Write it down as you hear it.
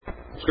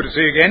It's good to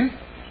see you again.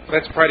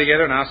 Let's pray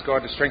together and ask God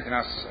to strengthen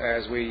us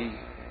as we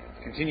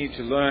continue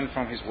to learn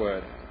from His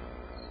Word.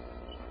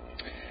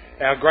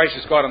 Our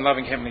gracious God and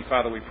loving Heavenly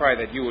Father, we pray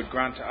that you would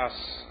grant to us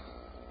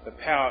the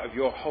power of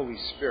your Holy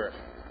Spirit,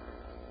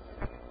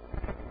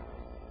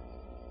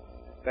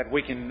 that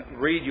we can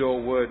read your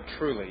Word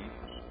truly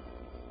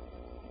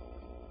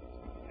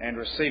and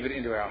receive it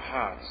into our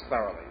hearts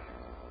thoroughly,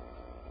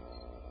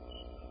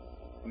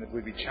 and that we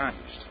be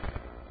changed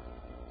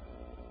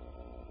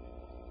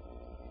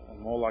and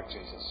more like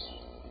Jesus.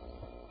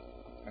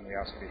 And we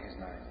ask it in His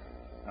name.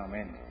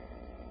 Amen.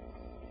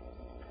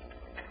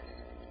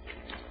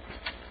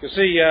 You'll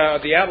see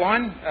the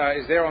outline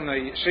is there on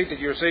the sheet that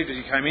you received as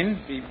you came in.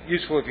 It'd be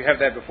useful if you have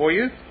that before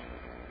you.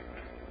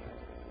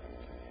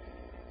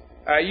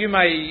 You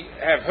may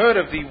have heard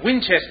of the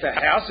Winchester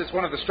House. It's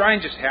one of the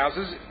strangest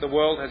houses the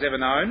world has ever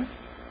known.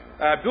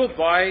 Built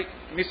by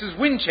Mrs.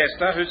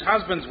 Winchester, whose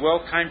husband's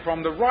wealth came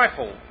from the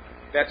rifle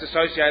that's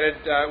associated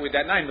with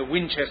that name, the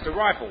Winchester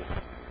rifle.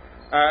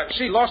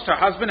 She lost her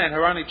husband and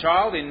her only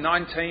child in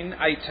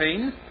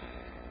 1918,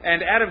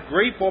 and out of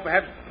grief or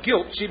perhaps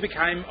guilt, she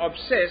became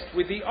obsessed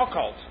with the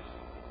occult.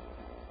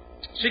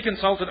 She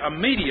consulted a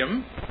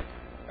medium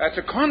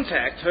to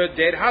contact her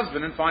dead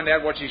husband and find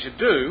out what she should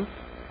do,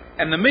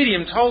 and the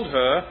medium told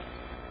her,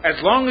 as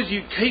long as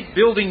you keep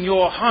building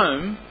your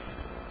home,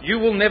 you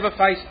will never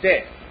face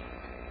death.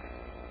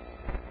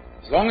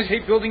 As long as you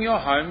keep building your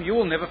home, you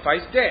will never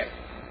face death.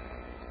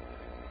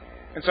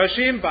 And so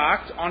she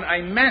embarked on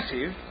a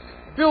massive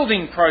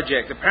building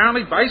project,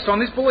 apparently based on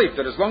this belief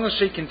that as long as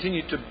she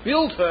continued to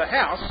build her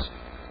house,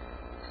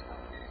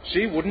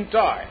 she wouldn't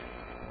die.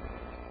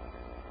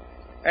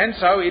 And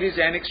so it is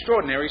an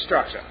extraordinary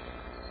structure.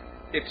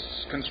 Its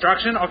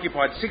construction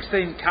occupied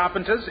 16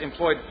 carpenters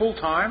employed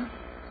full-time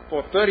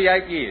for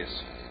 38 years.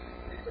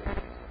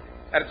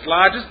 At its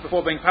largest,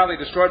 before being partly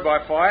destroyed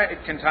by fire,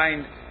 it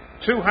contained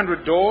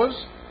 200 doors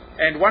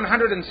and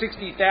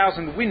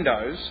 160,000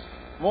 windows,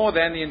 more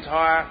than the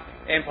entire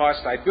Empire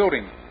State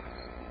Building.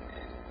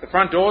 The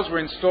front doors were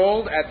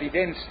installed at the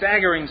then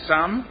staggering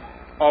sum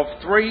of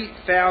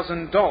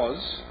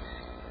 $3,000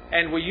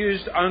 and were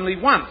used only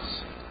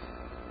once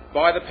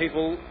by the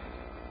people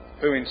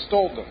who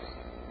installed them.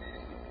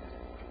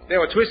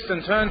 There were twists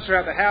and turns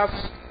throughout the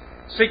house,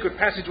 secret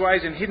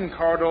passageways and hidden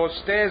corridors,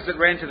 stairs that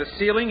ran to the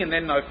ceiling and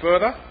then no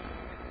further,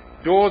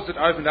 doors that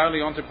opened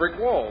only onto brick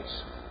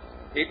walls.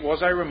 It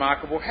was a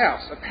remarkable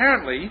house.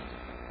 Apparently,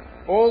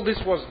 all this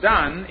was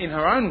done, in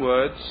her own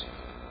words,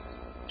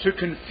 to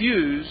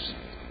confuse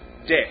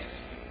death.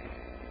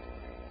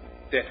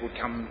 Death would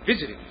come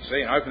visiting,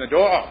 see, and open the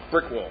door,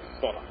 brick wall,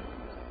 bother.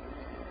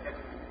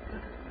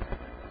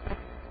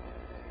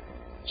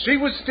 She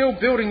was still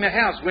building the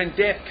house when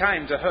death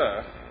came to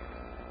her,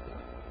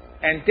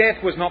 and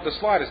death was not the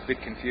slightest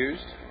bit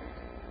confused.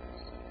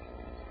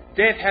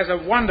 Death has a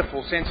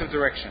wonderful sense of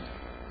direction.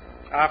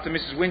 After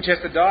Mrs.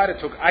 Winchester died,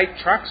 it took 8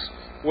 trucks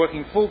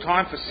working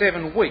full-time for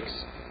 7 weeks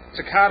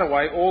to cart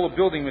away all the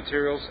building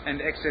materials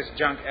and excess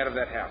junk out of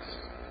that house.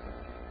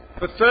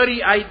 For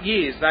 38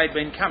 years they'd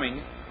been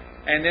coming,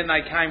 and then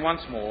they came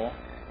once more.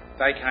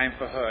 They came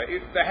for her.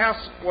 The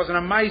house was an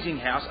amazing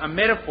house, a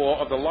metaphor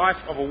of the life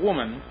of a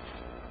woman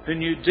who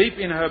knew deep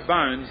in her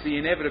bones the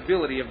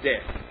inevitability of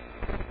death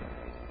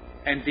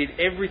and did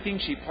everything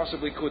she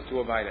possibly could to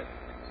evade it.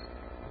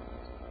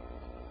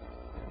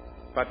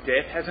 But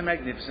death has a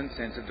magnificent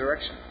sense of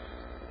direction.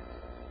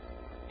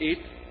 It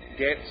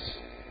gets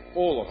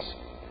all of us.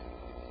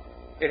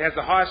 It has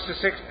the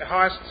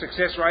highest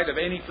success rate of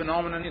any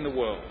phenomenon in the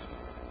world.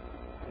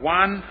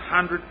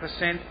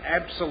 100%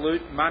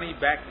 absolute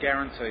money-back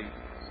guarantee.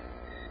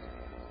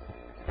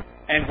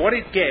 And what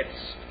it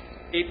gets,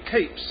 it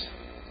keeps.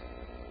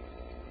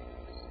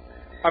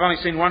 I've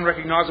only seen one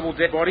recognisable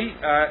dead body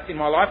in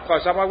my life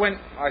close up.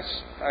 I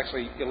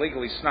actually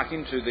illegally snuck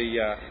into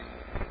the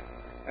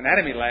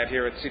anatomy lab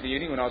here at Sydney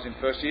Uni when I was in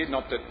first year.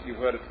 Not that you've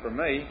heard it from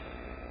me.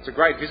 It's a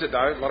great visit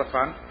though, a lot of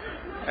fun.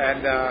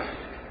 And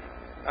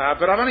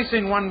but I've only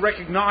seen one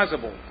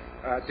recognisable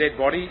dead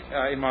body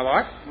in my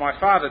life. My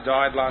father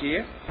died last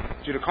year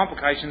due to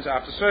complications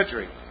after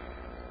surgery.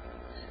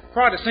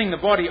 Prior to seeing the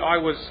body, I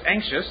was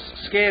anxious,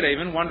 scared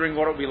even, wondering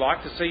what it would be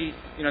like to see,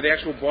 the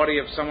actual body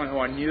of someone who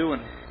I knew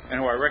and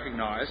who I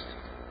recognised.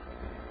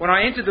 When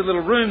I entered the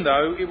little room,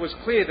 though, it was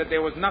clear that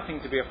there was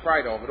nothing to be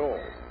afraid of at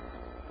all.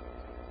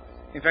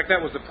 In fact,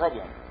 that was the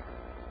problem.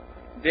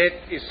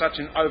 Death is such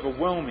an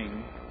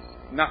overwhelming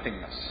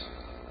nothingness.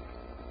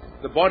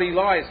 The body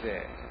lies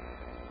there,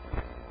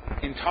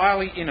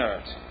 entirely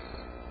inert,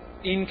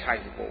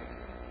 incapable,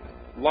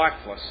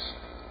 lifeless,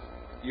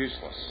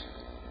 useless.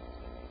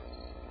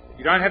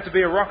 You don't have to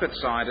be a rocket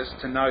scientist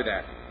to know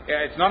that.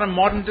 It's not a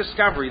modern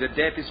discovery that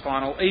death is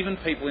final. Even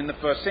people in the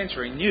first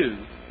century knew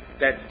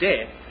that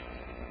death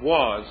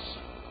was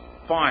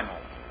final.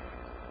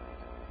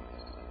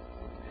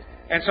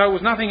 And so it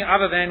was nothing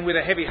other than with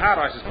a heavy heart,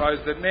 I suppose,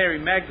 that Mary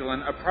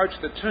Magdalene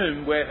approached the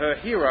tomb where her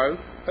hero,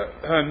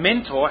 her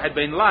mentor, had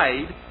been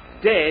laid,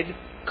 dead,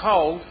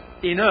 cold,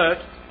 inert,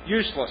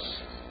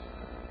 useless.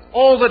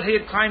 All that he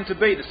had claimed to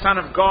be, the Son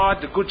of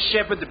God, the Good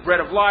Shepherd, the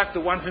Bread of Life, the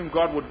one whom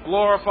God would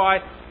glorify,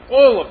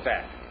 all of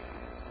that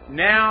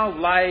now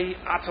lay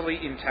utterly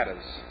in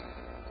tatters.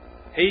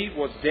 He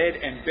was dead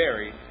and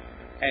buried,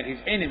 and his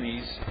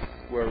enemies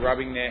were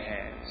rubbing their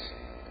hands.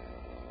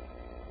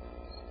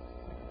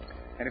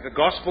 And if the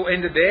gospel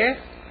ended there,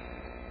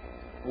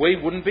 we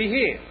wouldn't be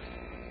here.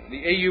 The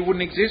EU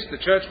wouldn't exist, the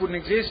church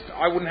wouldn't exist,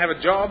 I wouldn't have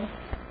a job.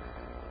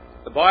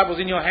 The Bible's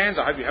in your hands.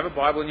 I hope you have a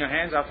Bible in your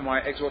hands after my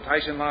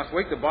exhortation last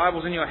week. The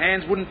Bible's in your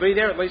hands wouldn't be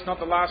there, at least not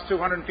the last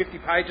 250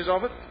 pages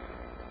of it.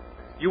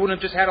 You wouldn't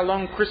have just had a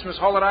long Christmas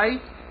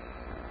holiday.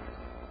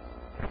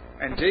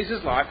 And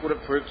Jesus' life would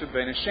have proved to have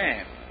been a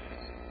sham,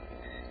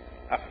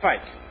 a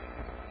fake,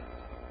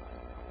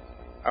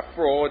 a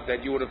fraud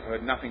that you would have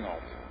heard nothing of.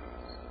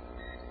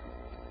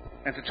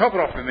 And to top it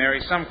off for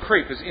Mary, some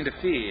creep has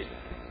interfered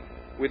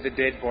with the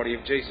dead body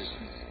of Jesus.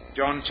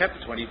 John chapter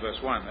 20 verse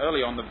 1.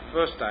 Early on the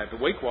first day of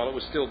the week, while it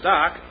was still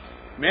dark,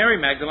 Mary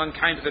Magdalene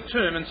came to the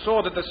tomb and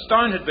saw that the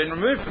stone had been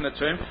removed from the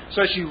tomb.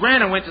 So she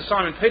ran and went to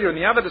Simon Peter and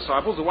the other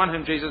disciples, the one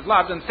whom Jesus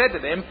loved, and said to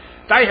them,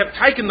 "They have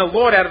taken the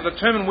Lord out of the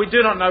tomb and we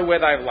do not know where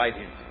they have laid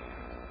him."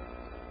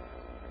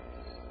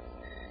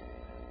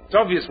 It's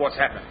obvious what's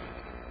happened.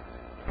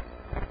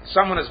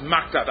 Someone has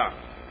mucked it up.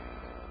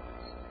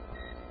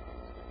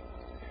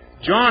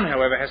 John,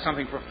 however, has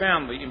something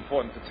profoundly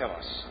important to tell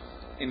us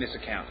in this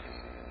account.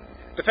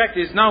 The fact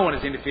is, no one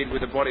has interfered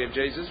with the body of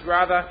Jesus.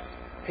 Rather,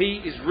 he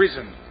is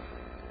risen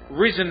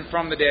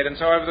from the dead. And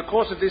so over the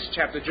course of this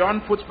chapter,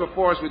 John puts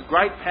before us with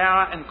great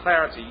power and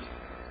clarity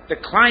the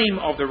claim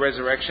of the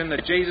resurrection,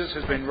 that Jesus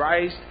has been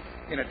raised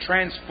in a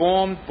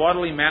transformed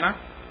bodily manner.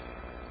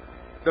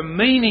 The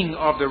meaning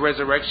of the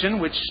resurrection,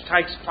 which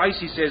takes place,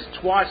 he says,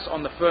 twice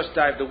on the first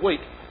day of the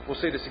week. We'll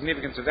see the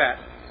significance of that.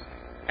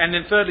 And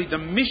then thirdly, the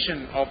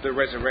mission of the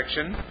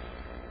resurrection,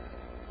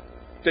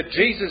 that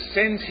Jesus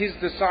sends his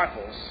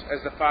disciples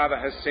as the Father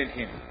has sent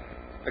him.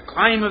 The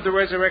claim of the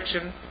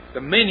resurrection,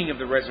 the meaning of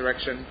the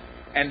resurrection,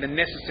 and the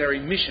necessary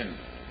mission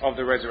of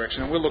the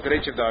resurrection. And we'll look at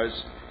each of those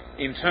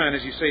in turn,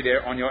 as you see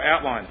there on your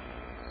outline.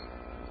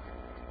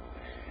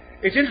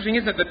 It's interesting,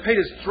 isn't it, that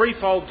Peter's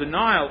threefold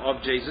denial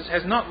of Jesus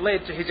has not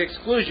led to his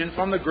exclusion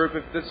from the group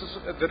of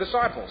the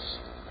disciples.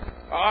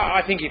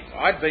 I think if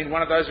I'd been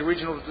one of those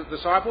original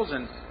disciples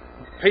and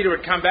Peter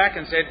had come back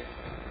and said,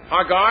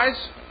 "Hi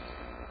guys,"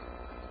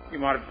 you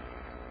might have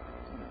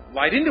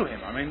laid into him.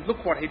 I mean,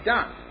 look what he'd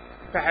done.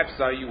 Perhaps,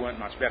 though, you weren't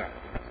much better.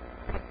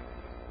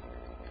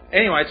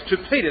 Anyway, it's to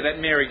Peter that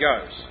Mary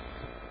goes.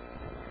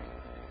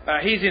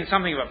 He's in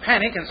something of a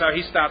panic, and so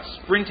he starts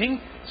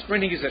sprinting.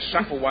 Sprinting is a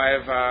shameful way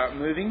of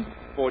moving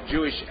for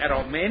Jewish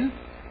adult men.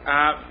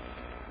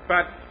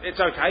 But it's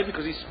okay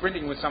because he's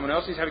sprinting with someone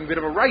else. He's having a bit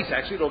of a race,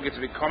 actually. It all gets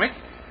a bit comic.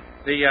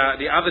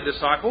 The other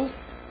disciple.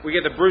 We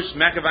get the Bruce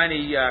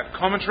McAvaney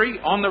commentary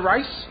on the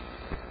race.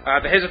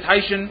 The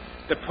hesitation,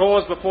 the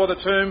pause before the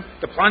tomb,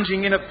 the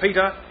plunging in of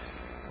Peter.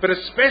 But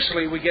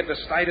especially we get the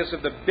status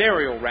of the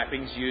burial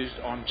wrappings used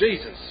on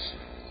Jesus.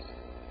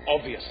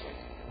 Obviously.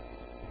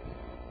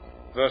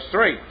 Verse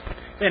 3.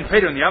 Then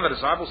Peter and the other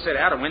disciple set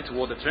out and went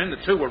toward the tomb. The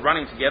two were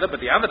running together, but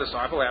the other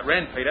disciple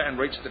outran Peter and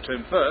reached the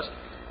tomb first.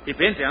 He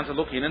bent down to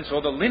look in and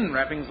saw the linen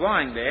wrappings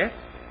lying there,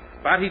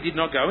 but he did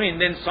not go in.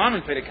 Then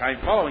Simon Peter came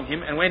following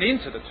him and went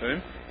into the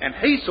tomb, and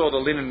he saw the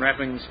linen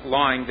wrappings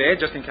lying there,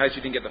 just in case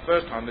you didn't get the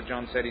first time that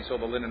John said he saw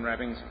the linen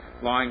wrappings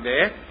lying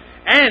there,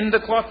 and the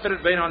cloth that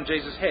had been on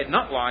Jesus' head,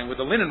 not lying with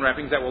the linen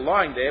wrappings that were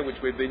lying there,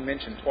 which we've been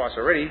mentioned twice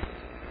already,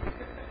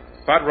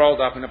 but rolled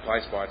up in a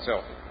place by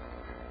itself.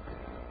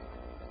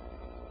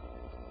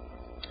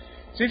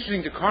 It's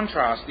interesting to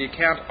contrast the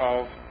account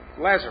of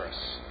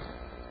Lazarus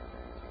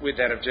with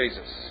that of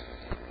Jesus.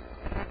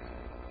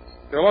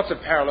 There are lots of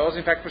parallels.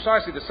 In fact,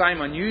 precisely the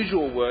same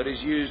unusual word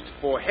is used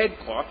for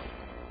headcloth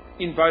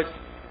in both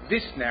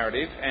this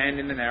narrative and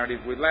in the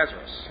narrative with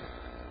Lazarus.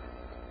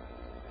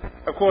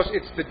 Of course,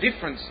 it's the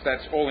difference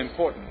that's all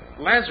important.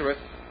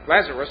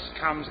 Lazarus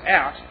comes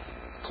out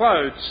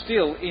clothed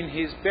still in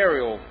his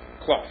burial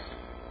cloth,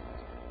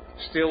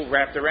 still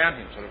wrapped around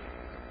him, sort of.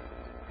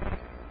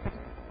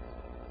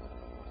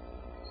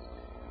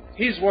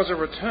 His was a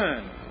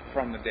return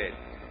from the dead.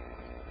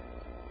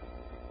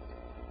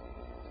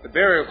 The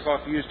burial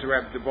cloth used to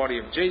wrap the body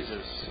of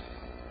Jesus,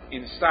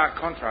 in stark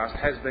contrast,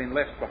 has been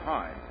left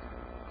behind,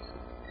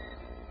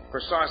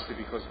 precisely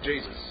because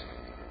Jesus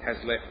has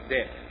left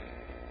death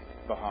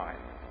behind.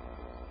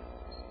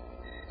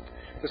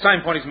 The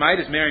same point is made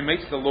as Mary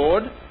meets the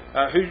Lord,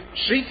 who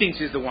she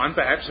thinks is the one,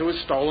 perhaps, who has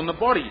stolen the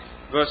body.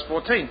 Verse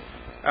 14.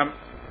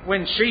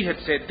 When she had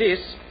said this,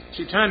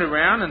 she turned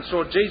around and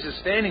saw Jesus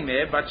standing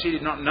there, but she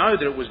did not know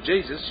that it was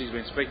Jesus. She's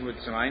been speaking with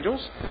some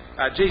angels.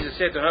 Jesus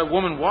said to her,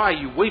 "Woman, why are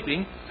you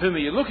weeping? Whom are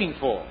you looking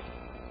for?"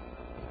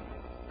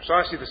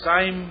 Precisely the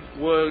same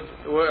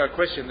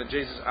question that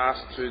Jesus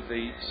asked to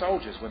the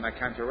soldiers when they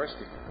came to arrest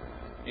him.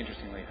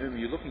 Interestingly, "Whom are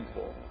you looking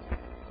for?"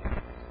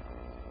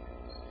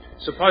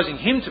 Supposing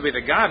him to be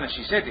the gardener,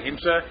 she said to him,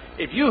 "Sir,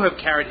 if you have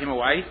carried him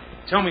away,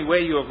 tell me where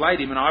you have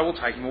laid him, and I will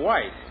take him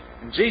away."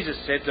 And Jesus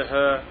said to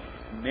her,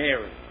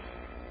 "Mary."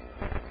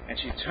 And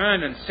she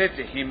turned and said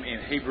to him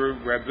in Hebrew,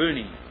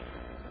 Rabboni,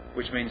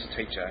 which means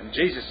teacher. And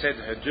Jesus said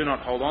to her, do not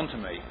hold on to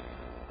me,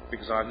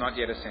 because I have not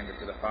yet ascended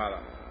to the Father.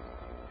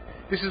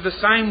 This is the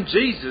same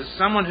Jesus,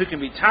 someone who can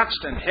be touched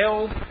and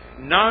held,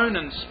 known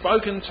and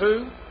spoken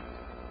to,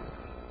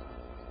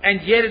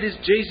 and yet it is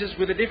Jesus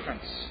with a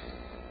difference.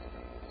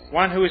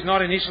 One who is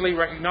not initially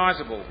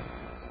recognisable.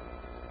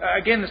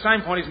 Again, the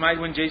same point is made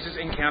when Jesus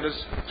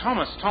encounters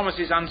Thomas. Thomas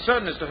is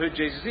uncertain as to who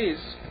Jesus is,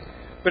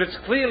 but it's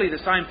clearly the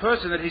same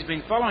person that he's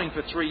been following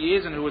for 3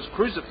 years and who was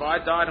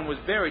crucified, died and was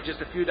buried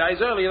just a few days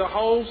earlier. The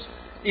holes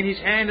in his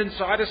hand and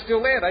side are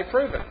still there. They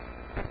prove it.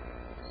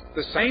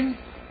 The same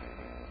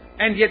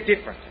and yet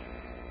different.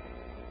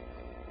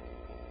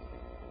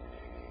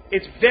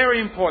 It's very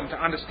important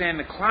to understand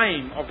the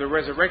claim of the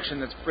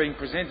resurrection that's being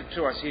presented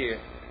to us here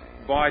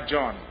by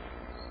John,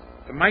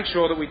 to make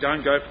sure that we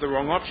don't go for the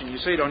wrong option. You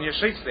see it on your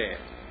sheets there.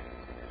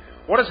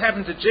 What has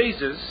happened to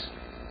Jesus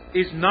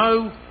is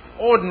no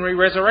ordinary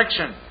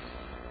resurrection,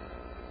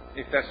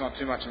 if that's not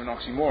too much of an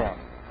oxymoron.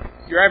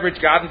 Your average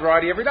garden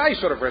variety everyday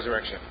sort of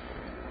resurrection.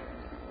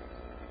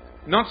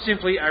 Not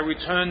simply a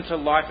return to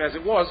life as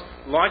it was,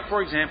 like,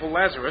 for example,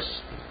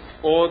 Lazarus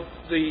or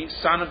the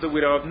son of the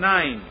widow of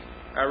Nain,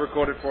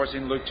 recorded for us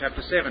in Luke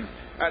chapter 7.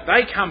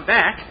 They come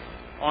back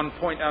on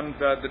point on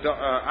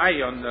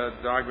A on the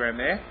diagram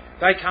there.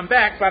 They come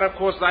back, but of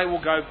course they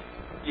will go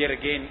yet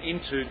again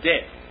into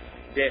death.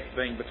 Death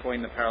being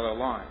between the parallel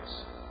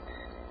lines.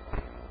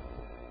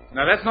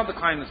 Now that's not the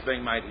claim that's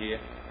being made here.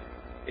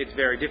 It's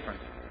very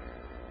different.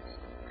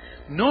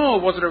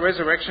 Nor was it a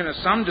resurrection, as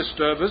some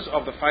disturbers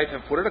of the faith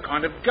have put it, a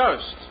kind of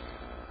ghost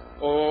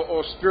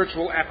or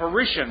spiritual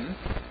apparition,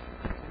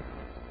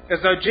 as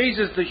though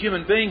Jesus, the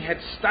human being, had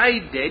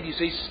stayed dead, you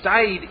see,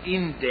 stayed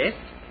in death,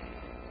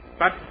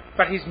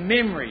 but his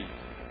memory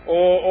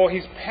or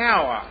his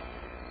power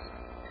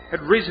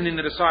had risen in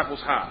the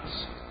disciples'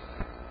 hearts.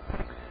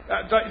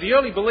 The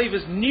early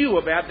believers knew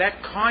about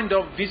that kind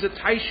of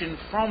visitation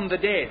from the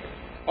dead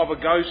of a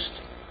ghost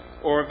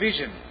or a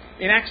vision.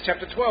 In Acts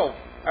chapter 12,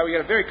 we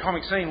get a very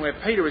comic scene where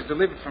Peter is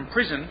delivered from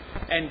prison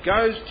and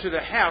goes to the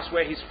house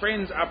where his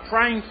friends are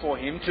praying for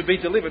him to be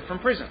delivered from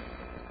prison.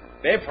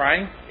 They're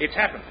praying, it's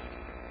happened.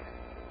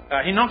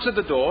 He knocks at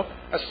the door,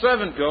 a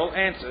servant girl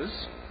answers,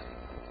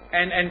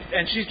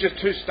 and she's just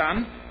too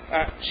stunned.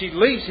 She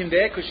leaves him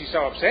there because she's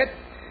so upset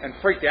and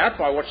freaked out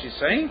by what she's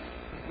seeing.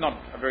 Not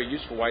a very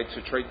useful way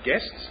to treat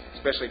guests,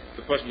 especially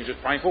the person you're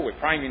just praying for. We're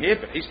praying in here,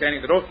 but he's standing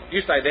at the door.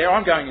 You stay there,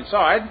 I'm going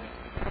inside.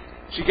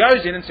 She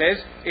goes in and says,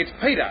 it's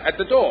Peter at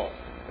the door.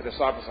 The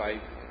disciples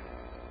say,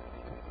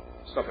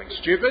 stop being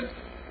stupid.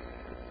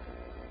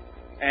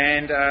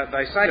 And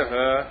they say to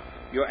her,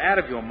 you're out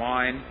of your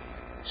mind.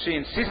 She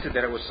insisted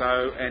that it was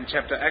so, and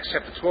Acts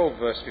chapter 12,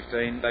 verse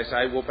 15, they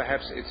say, well,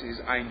 perhaps it's his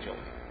angel.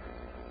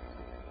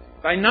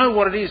 They know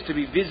what it is to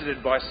be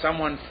visited by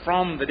someone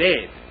from the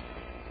dead.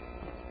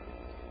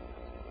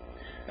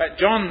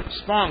 John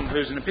Spong,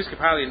 who's an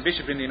Episcopalian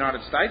bishop in the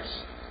United States,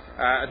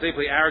 a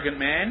deeply arrogant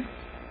man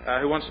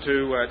who wants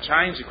to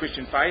change the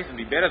Christian faith and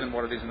be better than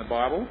what it is in the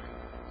Bible,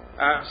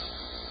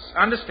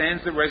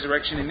 understands the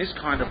resurrection in this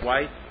kind of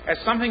way as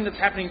something that's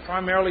happening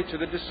primarily to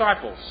the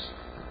disciples.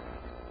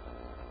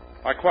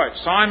 I quote,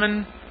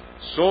 Simon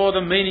saw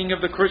the meaning of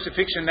the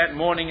crucifixion that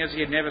morning as he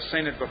had never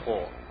seen it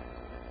before.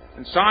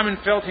 And Simon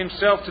felt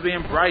himself to be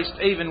embraced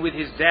even with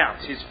his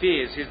doubts, his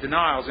fears, his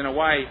denials in a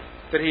way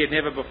that he had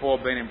never before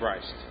been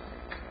embraced.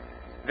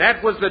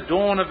 That was the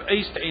dawn of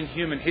Easter in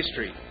human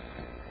history.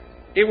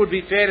 It would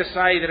be fair to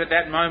say that at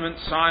that moment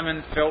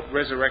Simon felt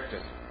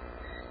resurrected.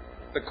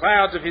 The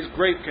clouds of his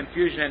grief,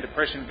 confusion and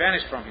depression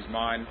vanished from his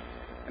mind,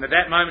 and at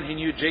that moment he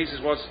knew Jesus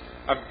was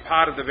a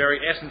part of the very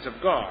essence of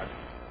God.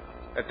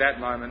 At that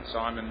moment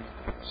Simon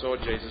saw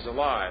Jesus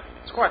alive.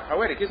 It's quite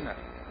poetic, isn't it?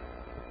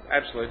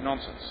 Absolute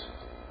nonsense.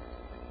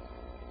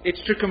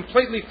 It's to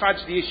completely fudge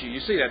the issue. You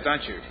see that,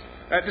 don't you?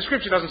 The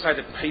scripture doesn't say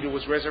that Peter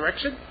was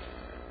resurrected.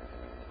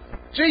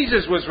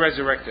 Jesus was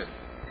resurrected.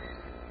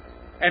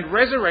 And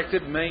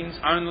resurrected means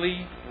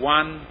only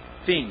one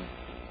thing.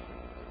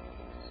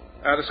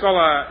 The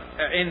scholar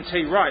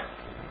N.T. Wright,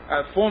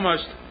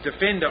 foremost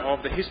defender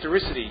of the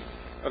historicity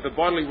of the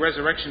bodily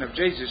resurrection of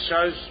Jesus,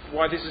 shows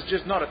why this is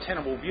just not a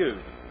tenable view.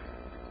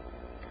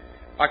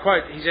 I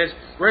quote, he says,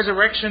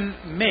 resurrection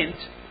meant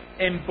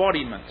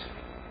embodiment.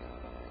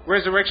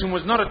 Resurrection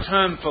was not a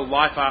term for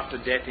life after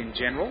death in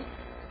general.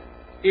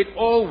 It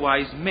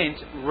always meant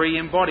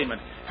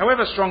re-embodiment.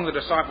 However strong the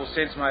disciples'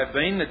 sense may have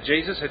been that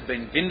Jesus had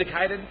been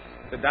vindicated,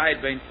 that they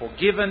had been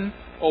forgiven,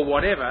 or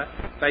whatever,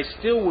 they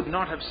still would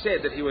not have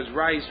said that he was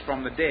raised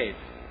from the dead.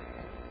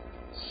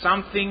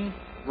 Something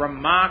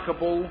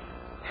remarkable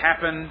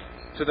happened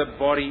to the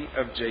body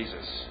of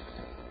Jesus.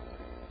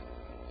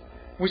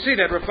 We see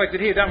that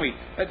reflected here, don't we?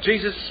 That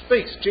Jesus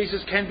speaks.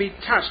 Jesus can be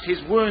touched.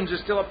 His wounds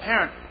are still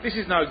apparent. This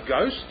is no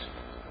ghost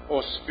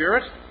or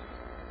spirit.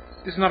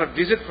 This is not a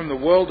visit from the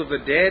world of the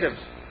dead, of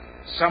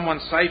someone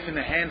safe in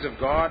the hands of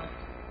God.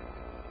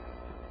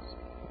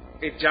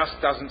 It just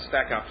doesn't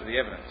stack up to the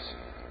evidence.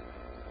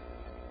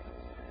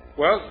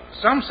 Well,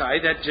 some say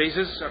that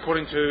Jesus,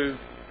 according to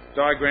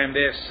diagram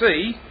there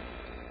C,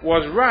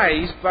 was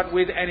raised but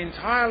with an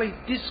entirely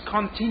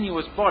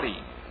discontinuous body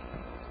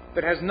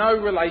that has no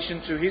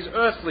relation to his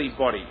earthly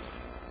body.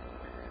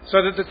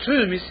 So that the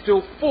tomb is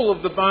still full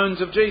of the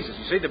bones of Jesus.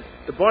 You see,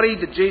 the body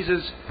that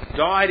Jesus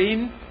died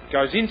in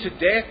goes into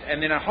death,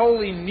 and then a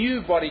wholly new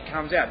body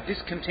comes out,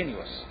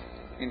 discontinuous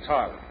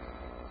entirely.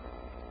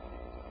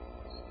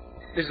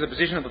 This is the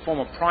position of the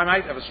former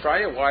primate of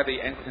Australia, why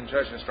the Anglican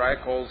Church in Australia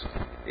calls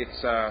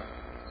its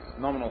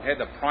nominal head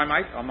the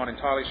primate. I'm not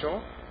entirely sure,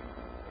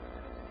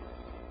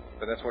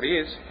 but that's what he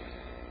is.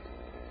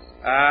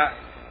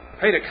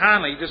 Peter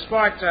Carnley,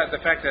 despite the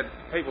fact that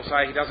people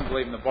say he doesn't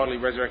believe in the bodily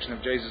resurrection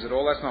of Jesus at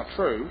all, that's not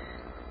true.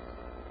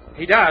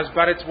 He does,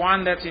 but it's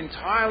one that's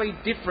entirely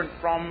different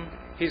from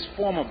his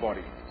former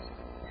body.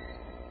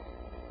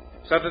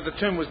 So that the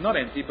tomb was not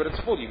empty, but it's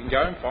full. You can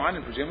go and find,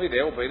 and presumably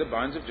there will be the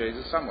bones of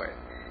Jesus somewhere.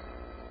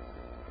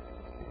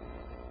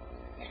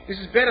 This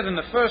is better than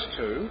the first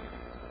two,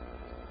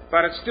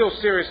 but it's still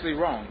seriously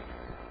wrong.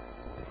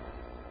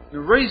 The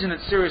reason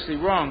it's seriously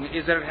wrong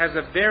is that it has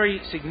a very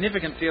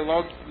significant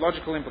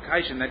theological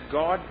implication that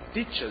God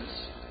ditches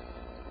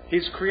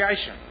his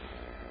creation.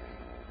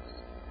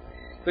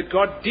 That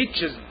God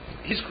ditches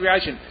his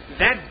creation.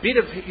 That bit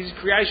of his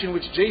creation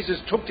which Jesus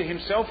took to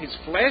himself, his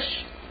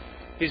flesh,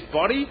 his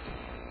body,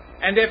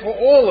 and therefore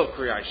all of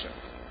creation.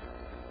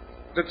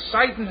 That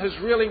Satan has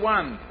really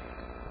won.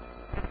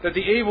 That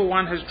the evil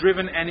one has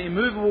driven an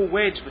immovable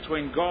wedge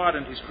between God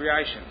and his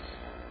creation.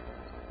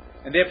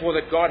 And therefore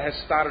that God has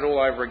started all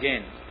over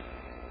again.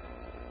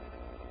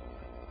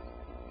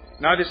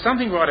 No, there's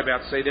something right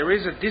about C. There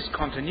is a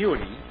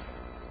discontinuity,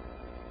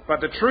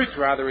 but the truth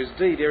rather is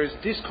D. There is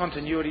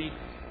discontinuity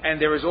and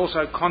there is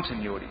also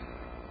continuity.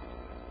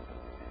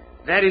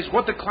 That is,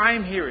 what the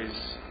claim here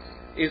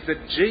is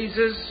that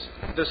Jesus,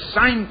 the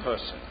same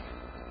person,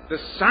 the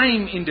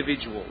same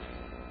individual,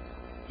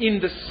 in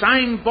the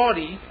same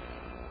body,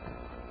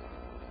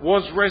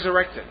 was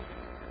resurrected,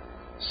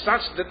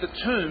 such that the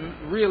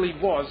tomb really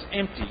was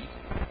empty.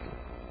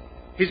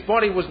 His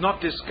body was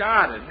not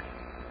discarded,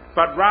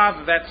 but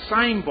rather that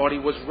same body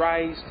was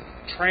raised,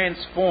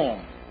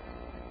 transformed.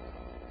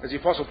 As the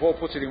Apostle Paul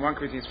puts it in 1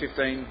 Corinthians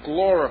 15,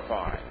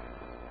 glorified.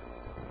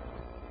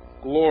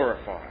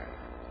 Glorified.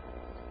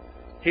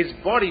 His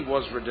body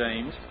was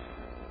redeemed,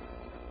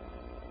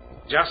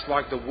 just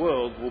like the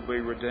world will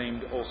be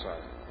redeemed also.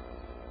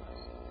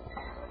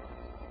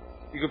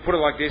 You could put it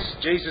like this: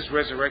 Jesus'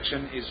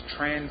 resurrection is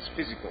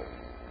transphysical.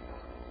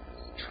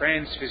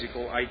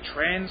 Transphysical, a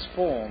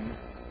transformed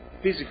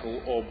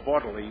physical or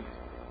bodily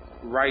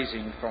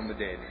raising from the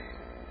dead.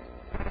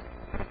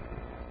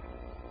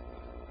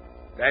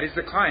 That is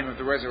the claim of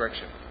the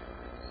resurrection.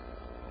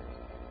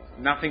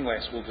 Nothing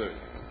less will do.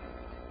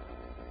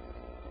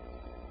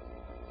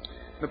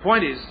 The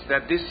point is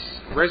that this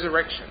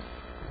resurrection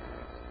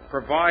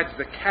provides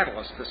the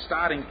catalyst, the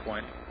starting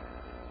point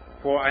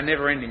for a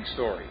never-ending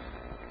story.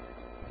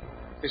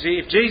 You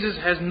see, if Jesus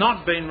has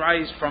not been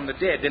raised from the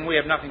dead, then we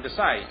have nothing to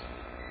say.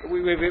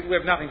 We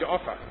have nothing to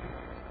offer.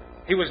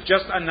 He was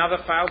just another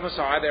failed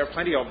Messiah. There are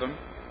plenty of them.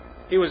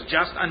 He was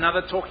just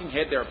another talking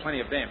head. There are plenty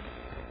of them.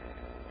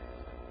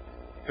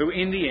 Who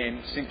in the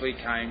end simply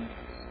came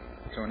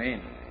to an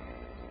end.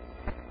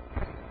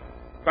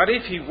 But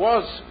if he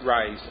was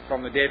raised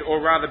from the dead,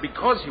 or rather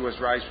because he was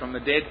raised from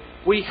the dead,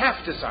 we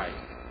have to say.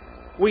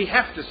 We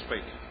have to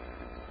speak.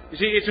 You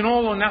see, it's an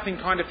all or nothing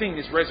kind of thing,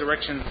 this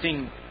resurrection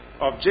thing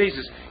of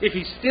Jesus. If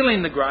he's still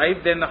in the grave,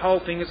 then the whole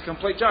thing is a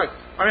complete joke.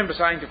 I remember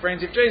saying to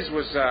friends, if Jesus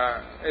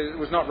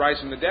was not raised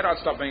from the dead, I'd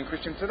stop being a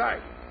Christian today.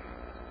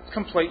 It's a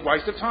complete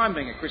waste of time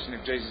being a Christian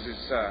if Jesus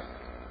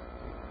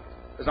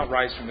is not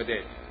raised from the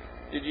dead.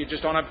 You're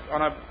just on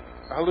a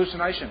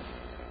hallucination.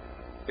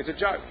 It's a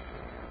joke.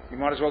 You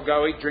might as well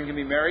go eat, drink and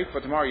be merry,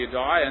 for tomorrow you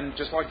die, and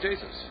just like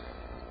Jesus.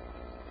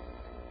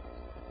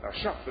 They're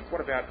shocked, but what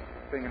about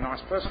being a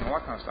nice person, all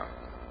that kind of stuff?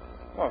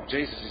 Well, if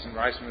Jesus isn't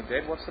raised from the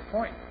dead, what's the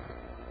point?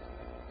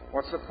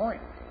 What's the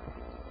point?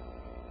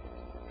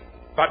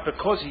 But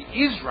because he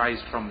is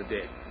raised from the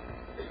dead,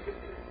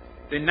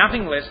 then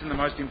nothing less than the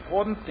most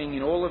important thing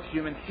in all of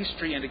human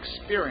history and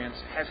experience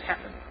has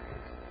happened.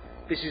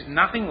 This is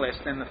nothing less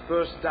than the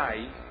first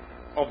day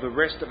of the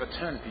rest of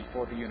eternity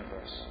for the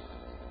universe.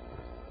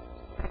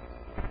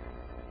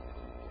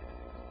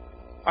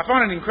 I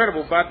find it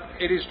incredible, but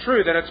it is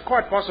true that it's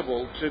quite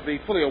possible to be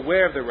fully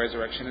aware of the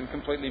resurrection and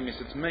completely miss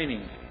its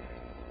meaning.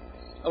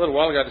 A little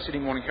while ago, the Sydney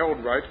Morning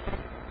Herald wrote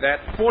that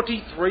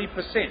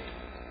 43%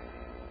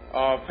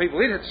 of people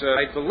in its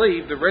survey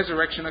believe the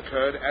resurrection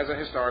occurred as a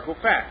historical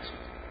fact.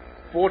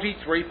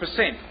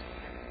 43%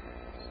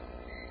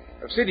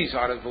 of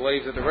Sydneysiders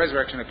believe that the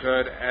resurrection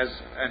occurred as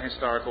an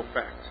historical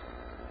fact.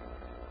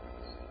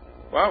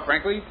 Well,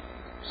 frankly,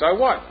 so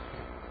what?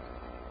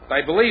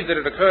 They believed that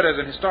it occurred as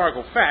an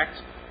historical fact.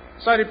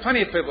 So did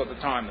plenty of people at the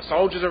time. The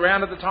soldiers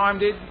around at the time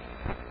did.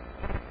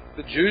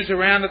 The Jews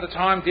around at the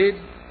time did,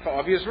 for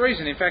obvious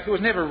reason. In fact, it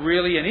was never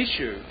really an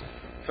issue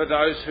for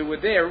those who were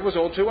there. It was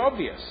all too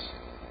obvious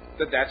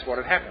that that's what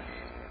had happened.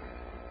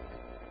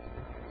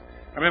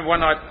 I remember one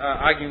night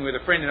arguing with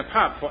a friend in a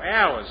pub for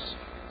hours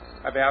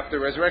about the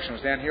resurrection. I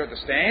was down here at the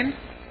stand,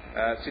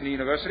 Sydney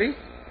University.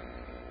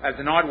 As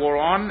the night wore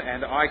on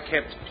and I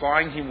kept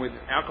plying him with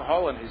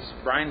alcohol and his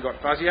brain got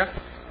fuzzier,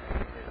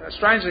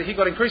 strangely he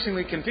got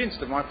increasingly convinced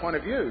of my point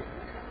of view.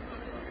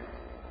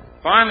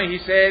 Finally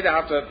he said,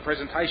 after the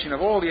presentation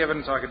of all the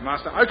evidence I could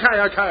muster,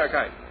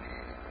 okay.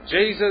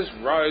 Jesus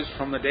rose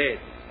from the dead.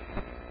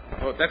 I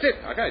thought, that's it.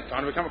 Okay,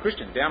 time to become a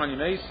Christian. Down on your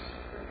knees.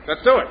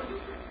 Let's do it.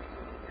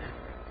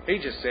 He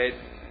just said,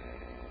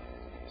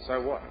 so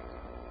what?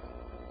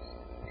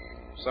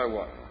 So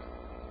what?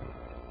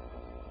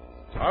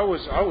 I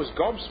was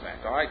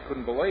gobsmacked. I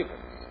couldn't believe it.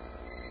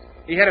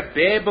 He had a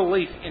bare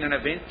belief in an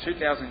event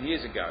 2,000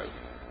 years ago.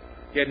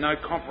 He had no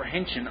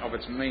comprehension of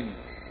its meaning.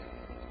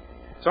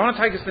 So I want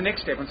to take us to the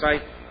next step and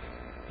say,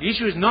 the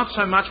issue is not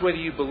so much whether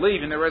you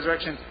believe in the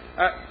resurrection.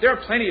 There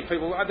are plenty of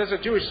people. There's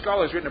a Jewish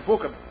scholar who's written a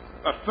book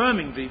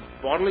affirming the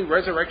bodily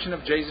resurrection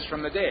of Jesus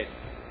from the dead.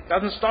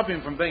 Doesn't stop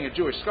him from being a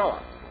Jewish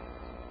scholar.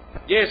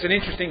 Yes, an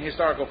interesting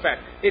historical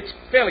fact. It's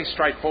fairly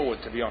straightforward,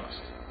 to be honest.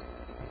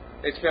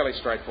 It's fairly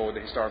straightforward, the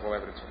historical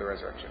evidence of the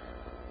resurrection.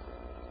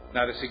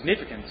 Now, the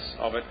significance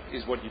of it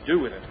is what you do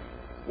with it,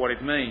 what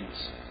it means.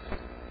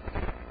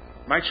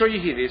 Make sure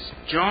you hear this.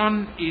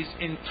 John is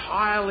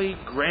entirely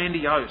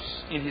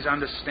grandiose in his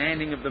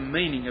understanding of the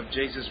meaning of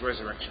Jesus'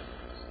 resurrection.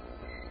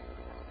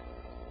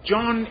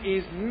 John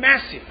is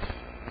massive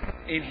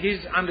in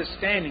his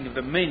understanding of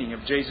the meaning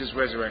of Jesus'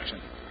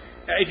 resurrection.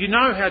 Now, if you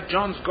know how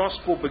John's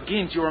Gospel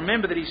begins, you'll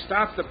remember that he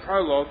starts the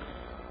prologue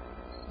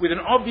with an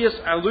obvious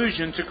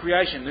allusion to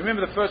creation.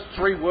 Remember the first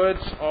three words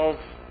of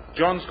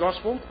John's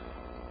Gospel?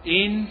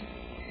 In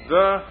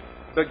the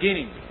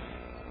beginning.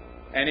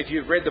 And if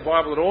you've read the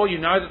Bible at all, you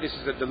know that this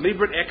is a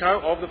deliberate echo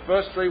of the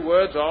first three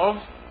words of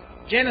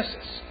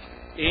Genesis.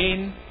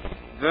 In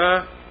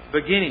the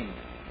beginning.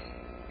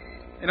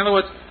 In other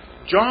words,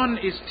 John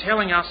is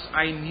telling us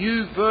a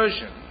new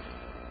version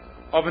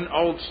of an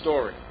old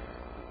story.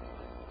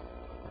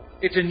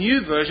 It's a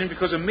new version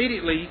because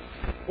immediately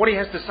what he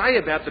has to say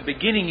about the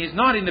beginning is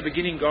not in the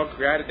beginning God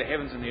created the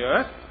heavens and the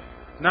earth.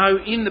 No,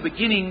 in the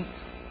beginning,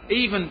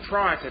 even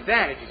prior to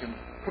that, if you can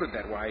put it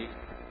that way,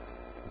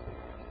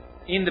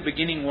 in the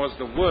beginning was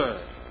the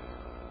Word.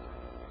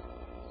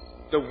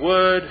 The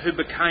Word who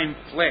became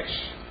flesh.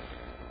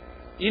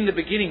 In the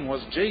beginning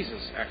was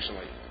Jesus,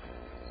 actually,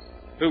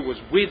 who was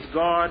with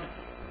God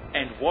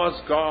and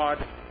was God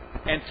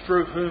and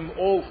through whom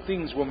all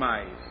things were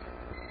made.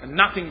 And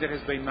nothing that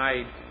has been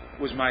made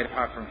was made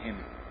apart from him.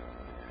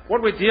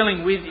 What we're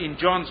dealing with in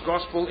John's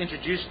Gospel,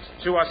 introduced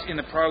to us in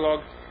the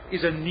prologue,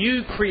 is a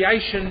new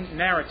creation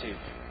narrative,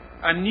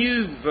 a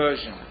new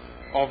version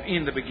of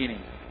in the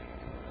beginning,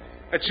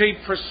 achieved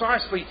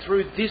precisely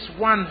through this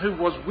one who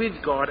was with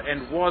God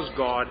and was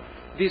God,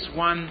 this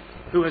one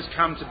who has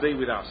come to be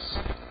with us.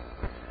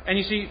 And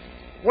you see,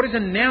 what is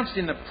announced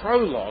in the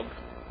prologue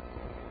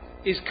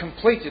is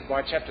completed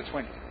by chapter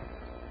 20.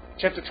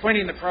 Chapter 20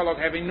 and the prologue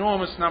have an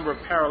enormous number of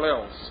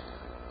parallels.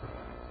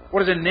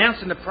 What is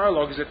announced in the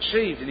prologue is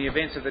achieved in the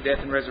events of the death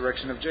and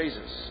resurrection of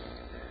Jesus.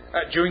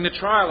 During the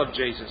trial of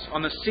Jesus,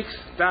 on the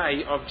 6th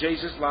day of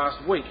Jesus'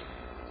 last week,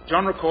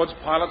 John records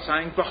Pilate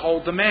saying,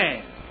 "Behold the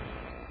man."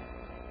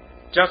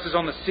 Just as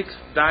on the 6th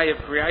day of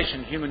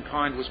creation,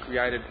 humankind was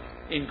created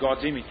in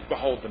God's image.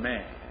 Behold the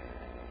man.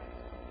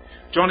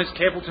 John is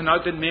careful to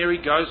note that Mary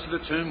goes to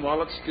the tomb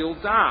while it's still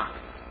dark.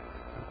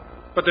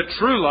 But the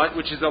true light,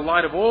 which is the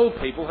light of all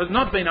people, has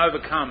not been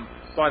overcome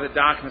by the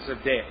darkness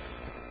of death.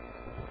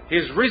 He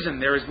is risen,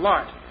 there is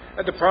light.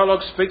 The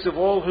prologue speaks of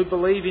all who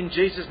believe in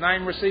Jesus'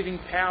 name receiving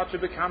power to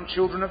become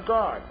children of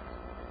God.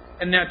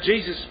 And now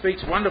Jesus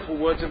speaks wonderful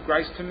words of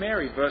grace to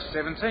Mary, verse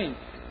 17.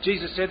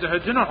 Jesus said to her,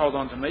 "Do not hold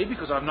on to me,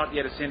 because I have not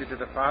yet ascended to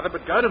the Father,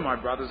 but go to my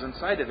brothers and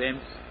say to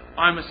them,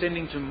 I am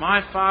ascending to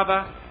my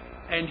Father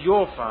and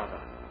your Father,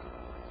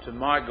 to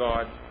my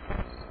God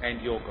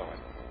and your God."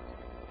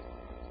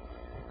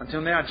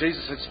 Until now,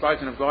 Jesus had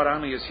spoken of God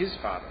only as his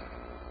Father.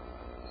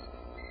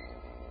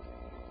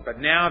 But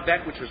now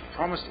that which was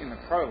promised in the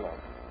prologue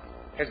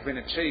has been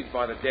achieved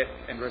by the death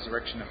and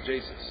resurrection of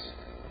Jesus.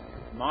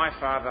 My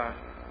Father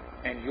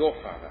and your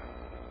Father,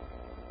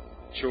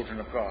 children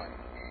of God.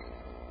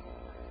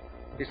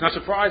 It's no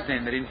surprise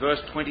then that in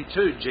verse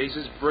 22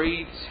 Jesus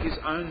breathes his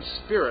own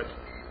Spirit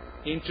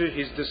into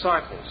his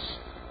disciples,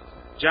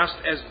 just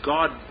as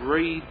God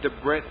breathed the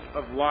breath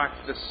of life,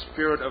 the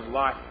Spirit of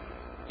life,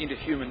 into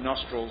human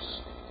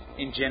nostrils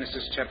in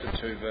Genesis chapter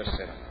 2 verse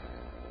 7.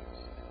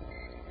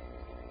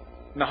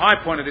 And the high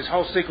point of this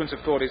whole sequence of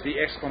thought is the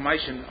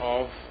exclamation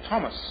of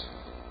Thomas.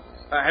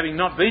 Having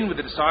not been with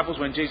the disciples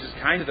when Jesus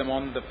came to them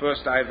on the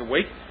first day of the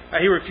week,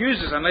 he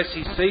refuses unless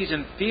he sees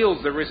and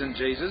feels the risen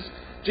Jesus.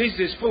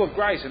 Jesus is full of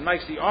grace and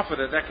makes the offer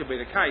that that could be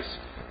the case,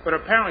 but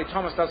apparently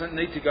Thomas doesn't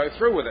need to go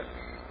through with it.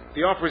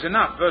 The offer is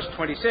enough. Verse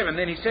 27,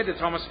 then he said to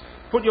Thomas,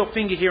 "Put your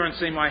finger here and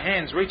see my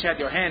hands. Reach out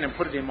your hand and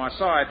put it in my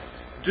side.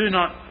 Do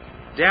not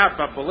doubt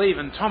but believe."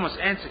 And Thomas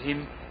answered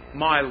him,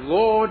 "My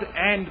Lord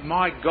and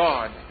my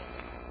God."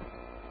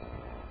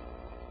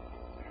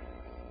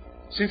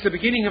 Since the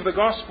beginning of the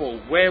Gospel,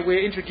 where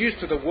we're introduced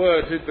to the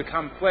Word who'd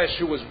become flesh,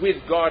 who was with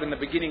God in the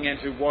beginning and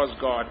who was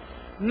God,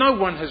 no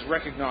one has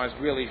recognised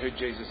really who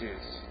Jesus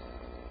is.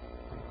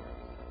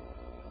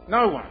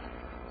 No one.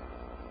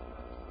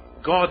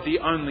 God, the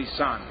only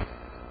Son,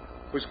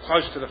 who's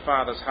close to the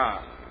Father's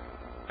heart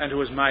and who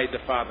has made the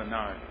Father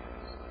known.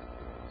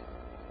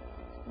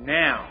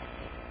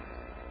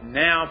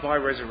 Now by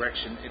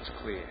resurrection, it's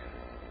clear.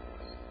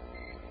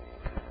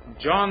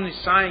 John is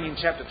saying in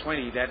chapter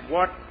 20 that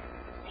what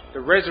the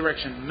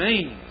resurrection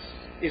means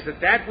is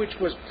that which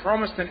was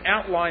promised and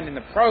outlined in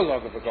the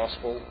prologue of the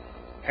Gospel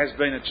has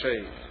been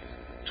achieved.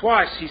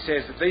 Twice he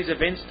says that these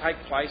events take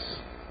place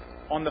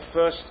on the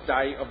first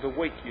day of the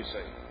week, you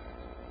see.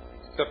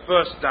 The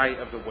first day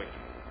of the week.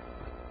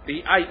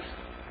 The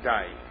 8th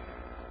day.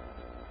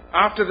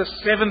 After the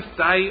 7th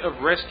day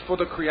of rest for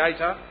the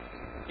Creator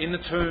in the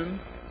tomb,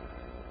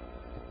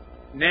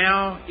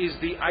 now is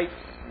the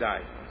 8th day.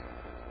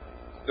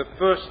 The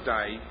first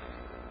day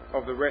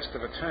of the rest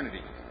of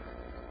eternity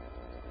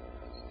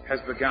has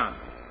begun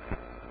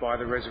by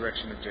the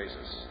resurrection of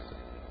Jesus.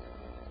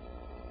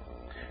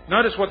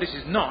 Notice what this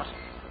is not.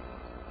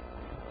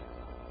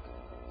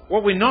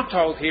 What we're not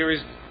told here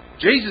is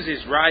Jesus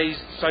is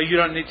raised so you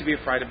don't need to be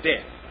afraid of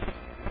death.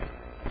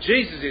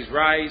 Jesus is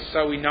raised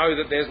so we know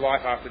that there's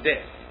life after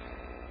death.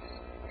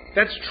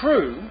 That's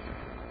true,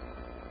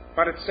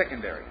 but it's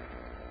secondary.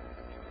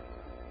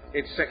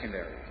 It's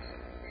secondary.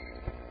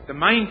 The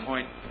main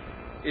point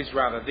is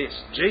rather this.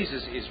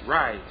 Jesus is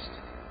raised,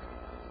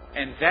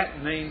 and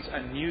that means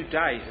a new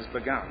day has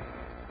begun.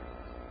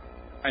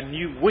 A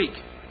new week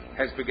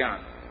has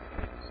begun.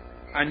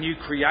 A new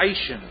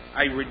creation,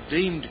 a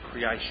redeemed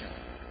creation,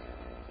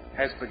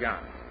 has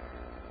begun,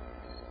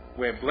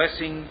 where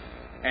blessing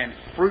and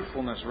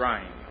fruitfulness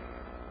reign,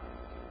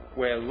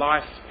 where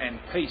life and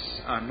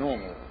peace are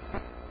normal,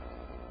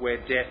 where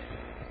death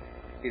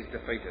is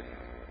defeated.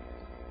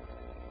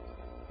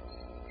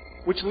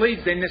 Which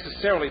leads then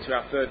necessarily to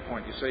our third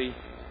point, you see.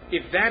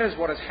 If that is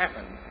what has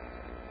happened,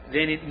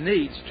 then it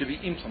needs to be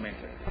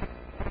implemented.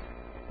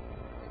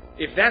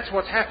 If that's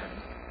what's happened,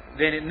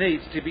 then it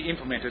needs to be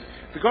implemented.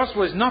 The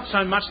gospel is not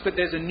so much that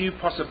there's a new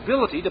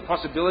possibility, the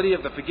possibility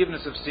of the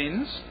forgiveness of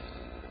sins.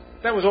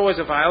 That was always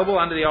available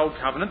under the Old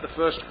Covenant, the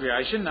first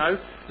creation. No,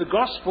 the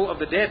gospel of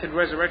the death and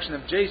resurrection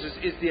of Jesus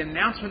is the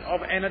announcement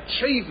of an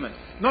achievement,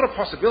 not a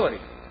possibility.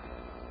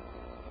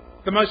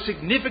 The most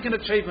significant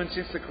achievement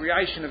since the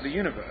creation of the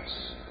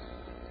universe,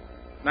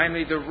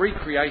 namely the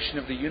recreation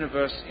of the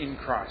universe in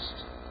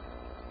Christ,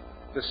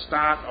 the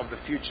start of the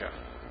future.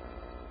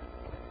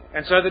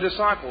 And so the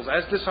disciples,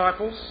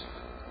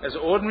 as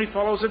ordinary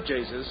followers of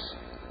Jesus,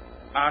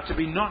 are to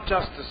be not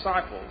just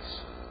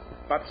disciples,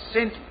 but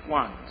sent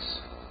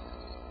ones,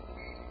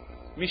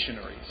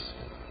 missionaries.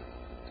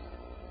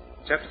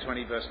 Chapter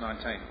 20, verse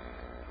 19.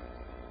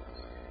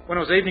 When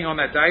it was evening on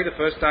that day, the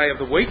first day of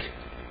the week,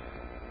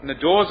 and the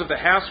doors of the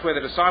house where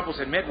the disciples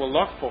had met were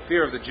locked for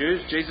fear of the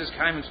Jews, Jesus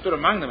came and stood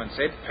among them and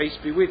said, "Peace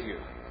be with you."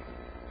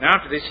 And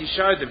after this he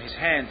showed them his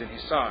hands and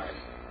his side.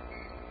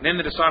 And then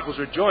the disciples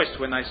rejoiced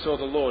when they saw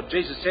the Lord.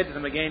 Jesus said to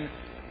them again,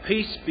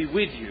 "Peace be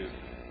with you.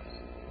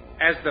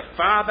 As the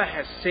Father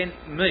has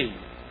sent me,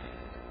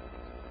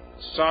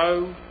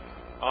 so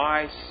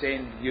I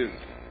send you."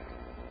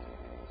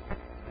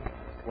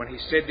 When he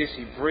said this,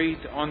 he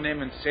breathed on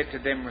them and said to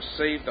them,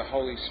 "Receive the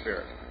Holy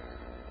Spirit.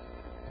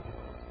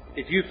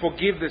 If you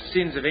forgive the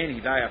sins of any,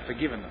 they are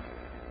forgiven them.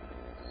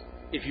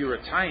 If you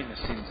retain the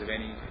sins of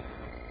any,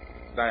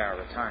 they are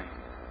retained.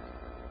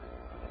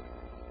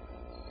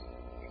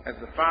 As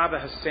the Father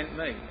has sent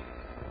me,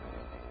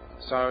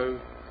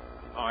 so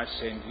I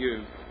send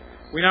you."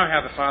 We know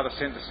how the Father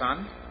sent the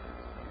Son.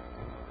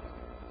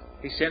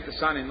 He sent the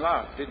Son in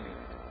love, didn't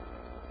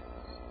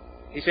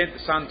he? He sent the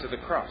Son to the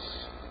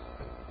cross.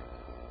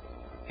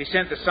 He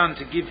sent the Son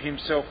to give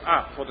himself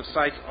up for the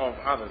sake of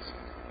others.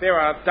 There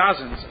are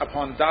dozens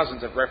upon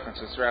dozens of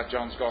references throughout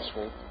John's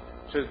Gospel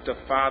to the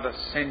Father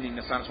sending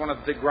the Son. It's one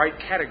of the great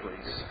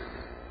categories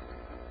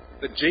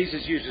that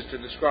Jesus uses to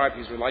describe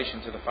his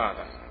relation to the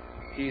Father.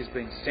 He is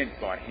being sent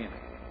by him.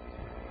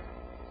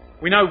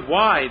 We know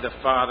why the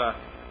Father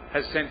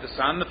has sent the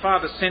Son. The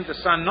Father sent the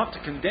Son not to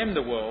condemn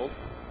the world,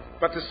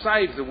 but to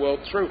save the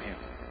world through him.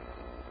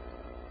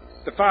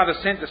 The Father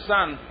sent the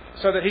Son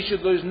so that he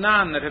should lose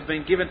none that have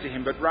been given to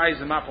him, but raise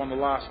them up on the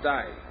last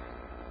day.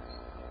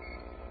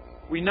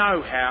 We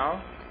know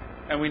how,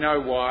 and we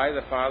know why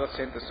the Father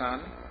sent the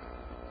Son.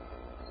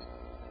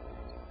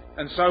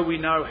 And so we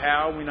know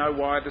how, we know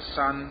why the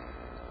Son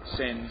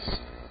sends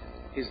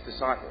his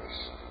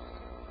disciples.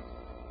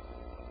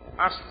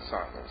 Us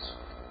disciples.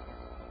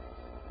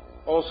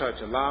 Also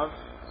to love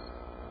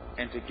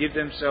and to give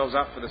themselves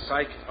up for the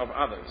sake of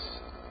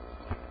others,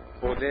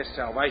 for their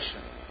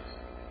salvation,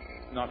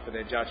 not for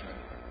their judgment.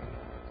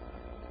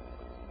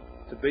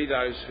 To be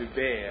those who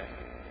bear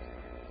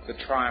the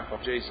triumph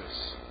of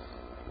Jesus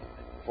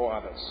for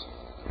others.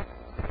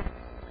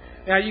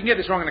 Now, you can get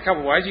this wrong in a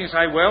couple of ways. You can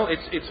say, well,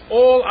 it's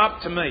all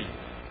up to me.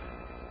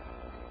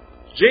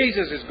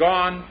 Jesus is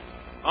gone.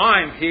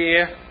 I'm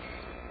here.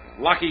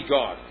 Lucky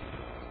God.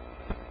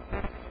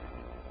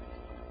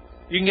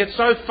 You can get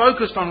so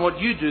focused on what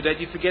you do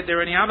that you forget there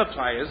are any other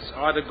players,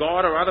 either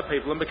God or other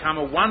people, and become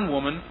a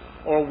one-woman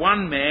or a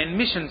one-man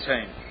mission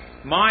team.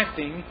 My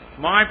thing,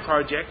 my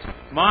project,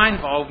 my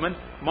involvement,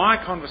 my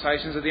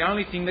conversations are the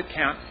only thing that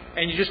count,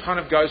 and you just kind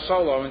of go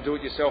solo and do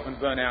it yourself and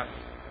burn out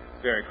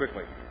very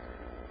quickly.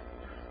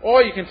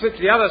 Or you can flip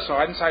to the other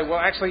side and say, well,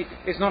 actually,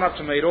 it's not up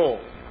to me at all.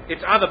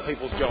 It's other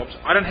people's jobs.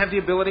 I don't have the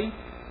ability.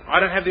 I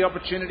don't have the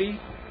opportunity.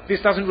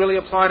 This doesn't really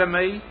apply to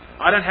me.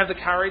 I don't have the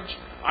courage.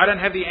 I don't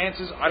have the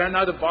answers. I don't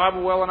know the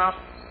Bible well enough.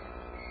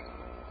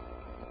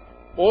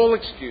 All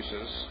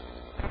excuses,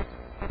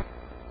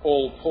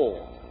 all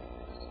poor.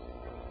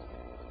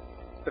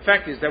 The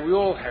fact is that we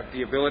all have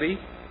the ability.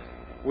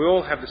 We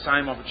all have the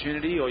same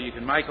opportunity, or you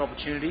can make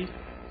opportunity.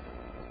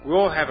 We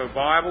all have a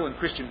Bible and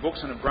Christian books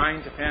and a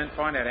brain to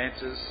find out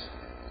answers.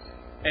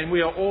 And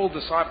we are all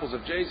disciples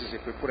of Jesus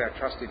if we put our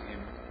trust in Him,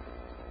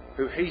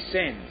 who He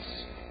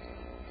sends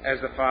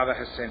as the Father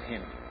has sent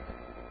Him.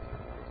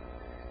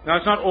 Now,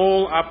 it's not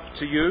all up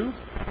to you,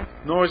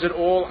 nor is it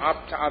all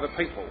up to other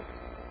people.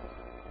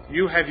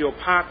 You have your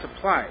part to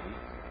play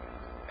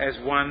as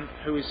one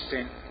who is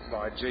sent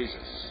by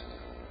Jesus.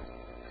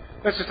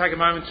 Let's just take a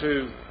moment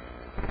to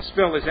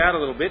spell this out a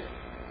little bit.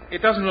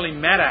 It doesn't really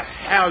matter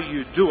how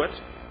you do it.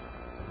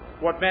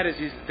 What matters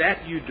is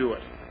that you do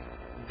it.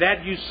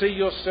 That you see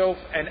yourself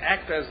and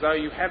act as though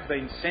you have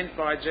been sent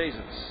by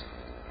Jesus.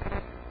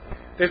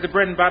 There's the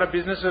bread and butter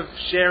business of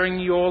sharing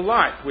your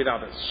life with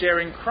others,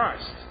 sharing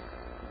Christ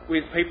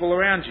with people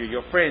around you,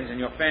 your friends and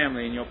your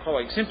family and your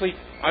colleagues. Simply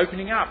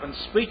opening up and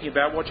speaking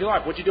about what you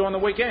like. What you do on the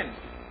weekend?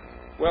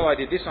 Well, I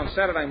did this on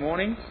Saturday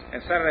morning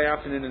and Saturday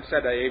afternoon and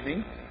Saturday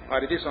evening. I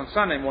did this on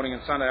Sunday morning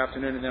and Sunday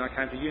afternoon, and then I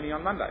came to uni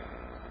on Monday.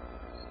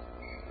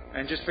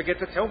 And just forget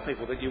to tell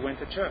people that you went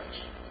to church.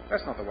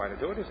 That's not the way to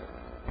do it, is it?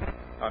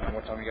 I don't know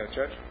what time you go to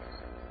church.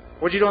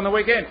 What did you do on the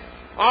weekend?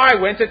 I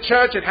went to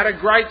church and had a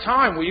great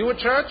time. Were you at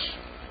church?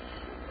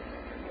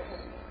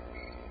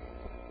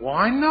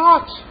 Why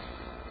not?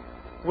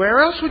 Where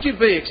else would you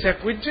be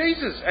except with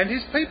Jesus and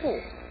His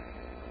people?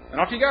 And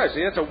off you go.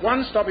 See, that's a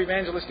one-stop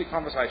evangelistic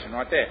conversation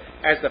right there.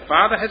 As the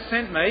Father has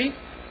sent me,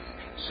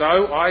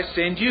 so I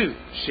send you.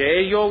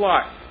 Share your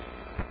life.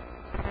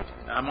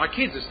 My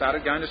kids have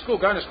started going to school.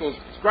 Going to school is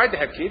great to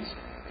have kids,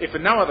 if for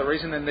no other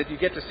reason than that you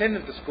get to send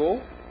them to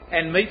school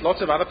and meet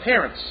lots of other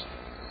parents.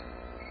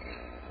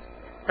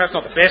 Perhaps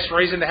not the best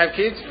reason to have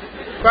kids,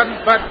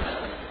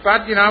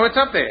 but you know, it's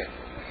up there.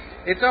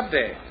 It's up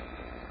there.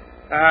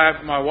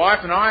 My wife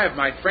and I have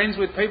made friends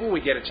with people.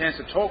 We get a chance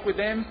to talk with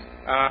them.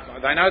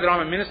 They know that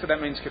I'm a minister.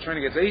 That means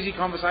Katrina gets easy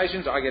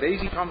conversations. I get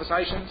easy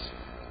conversations.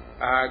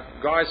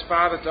 Guy's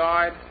father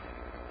died.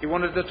 He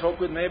wanted to talk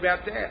with me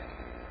about that.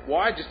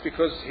 Why? Just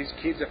because his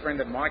kid's a friend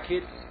of my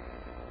kid.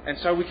 And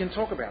so we can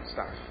talk about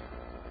stuff.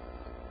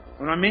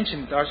 When I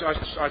mentioned,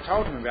 I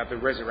told him about the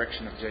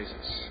resurrection of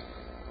Jesus,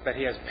 that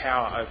He has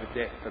power over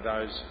death for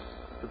those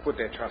who put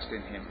their trust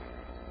in Him.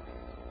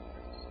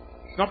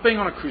 It's not being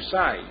on a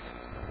crusade.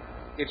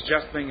 It's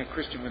just being a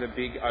Christian with a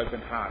big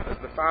open heart. As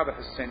the Father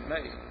has sent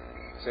me,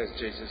 says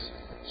Jesus,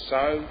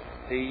 so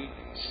He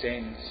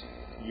sends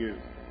you.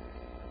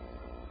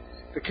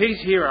 The keys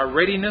here are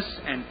readiness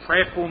and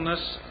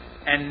prayerfulness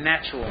and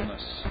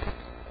naturalness.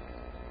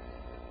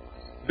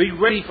 Be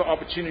ready for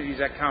opportunities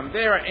that come.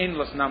 There are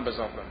endless numbers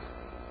of them.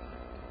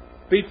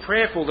 Be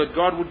prayerful that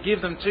God would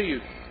give them to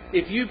you.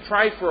 If you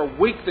pray for a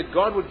week that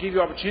God would give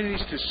you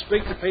opportunities to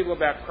speak to people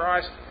about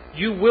Christ,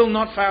 you will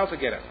not fail to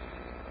get it.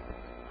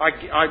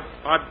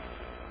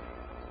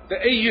 The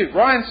EU,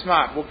 Ryan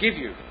Smart, will give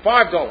you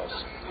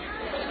 $5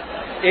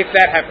 if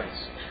that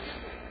happens.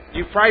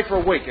 You pray for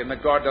a week and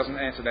that God doesn't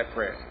answer that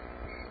prayer.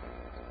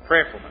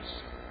 Prayerfulness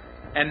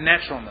and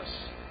naturalness.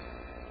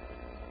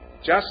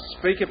 Just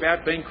speak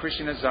about being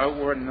Christian as though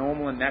it were a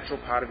normal and natural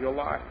part of your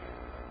life.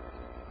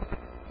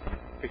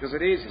 Because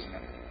it is, isn't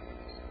it?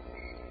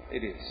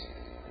 It is.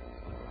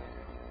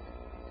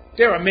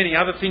 There are many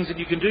other things that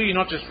you can do. You're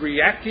not just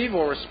reactive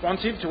or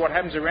responsive to what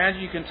happens around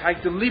you. You can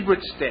take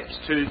deliberate steps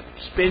to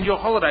spend your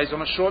holidays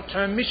on a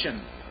short-term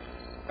mission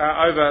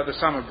over the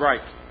summer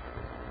break,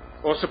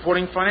 or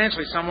supporting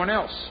financially someone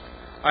else.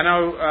 I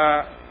know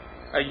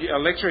a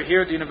lecturer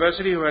here at the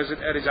university who has,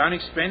 at his own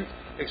expense,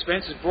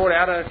 has brought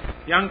out a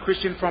young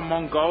Christian from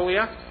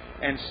Mongolia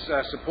and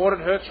supported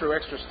her through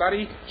extra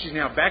study. She's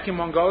now back in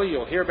Mongolia.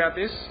 You'll hear about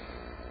this.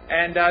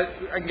 And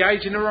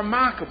engaged in a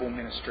remarkable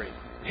ministry.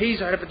 He's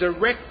had a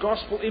direct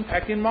gospel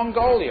impact in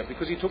Mongolia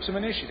because he took some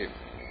initiative.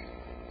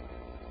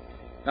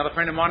 Another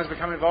friend of mine has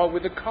become involved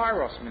with the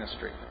Kairos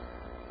ministry,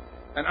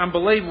 an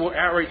unbelievable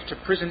outreach to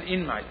prison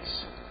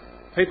inmates,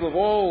 people of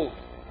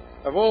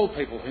all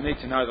people who need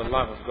to know the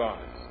love of God.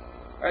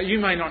 You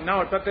may not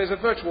know it, but there's a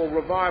virtual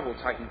revival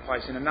taking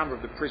place in a number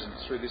of the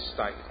prisons through this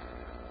state.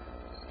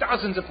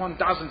 Dozens upon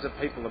dozens of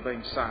people are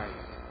being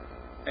saved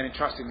and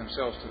entrusting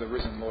themselves to the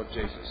risen Lord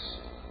Jesus.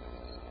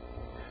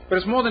 But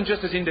it's more than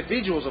just as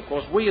individuals, of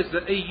course. We as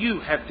the EU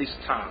have this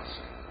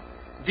task.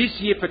 This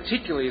year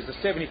particularly is the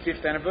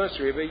 75th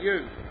anniversary of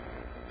EU.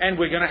 And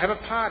we're going to have a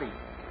party.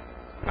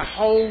 A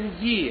whole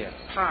year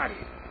party.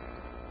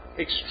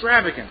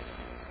 Extravagant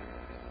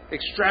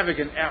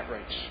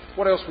outreach.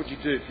 What else would you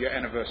do for your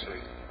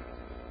anniversary?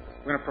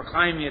 We're going to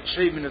proclaim the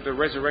achievement of the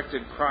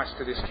resurrected Christ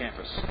to this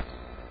campus.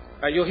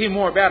 You'll hear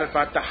more about it,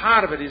 but the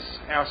heart of it is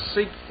our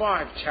Seek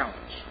 5 challenge.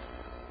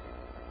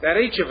 That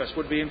each of us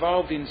would be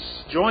involved in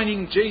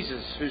joining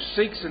Jesus, who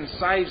seeks and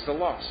saves the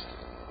lost.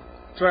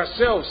 To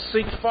ourselves,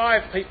 seek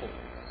 5 people.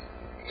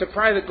 To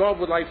pray that God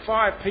would lay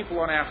 5 people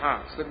on our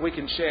hearts that we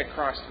can share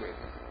Christ with.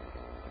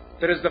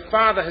 That as the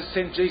Father has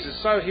sent Jesus,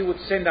 so he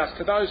would send us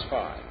to those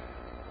 5.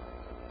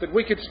 That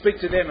we could speak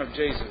to them of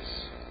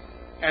Jesus.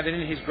 And that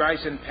in his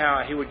grace and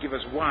power he would give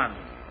us one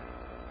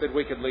that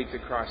we could lead to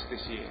Christ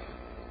this year.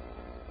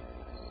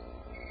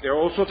 There are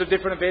all sorts of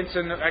different events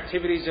and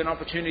activities and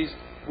opportunities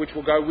which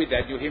will go with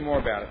that. You'll hear more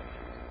about it.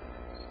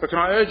 But can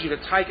I urge you to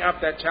take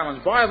up that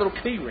challenge? Buy a little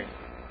key ring.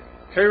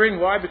 Key ring,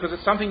 why? Because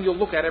it's something you'll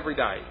look at every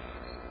day.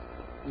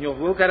 And you'll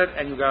look at it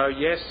and you'll go,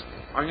 yes,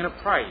 I'm going to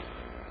pray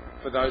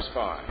for those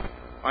 5.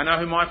 I know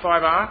who my 5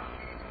 are.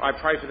 I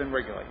pray for them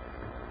regularly.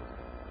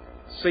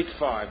 Seek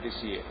 5 this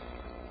year.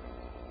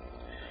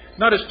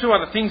 Notice 2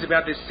 other things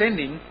about this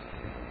sending.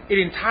 It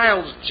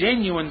entails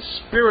genuine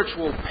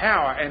spiritual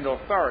power and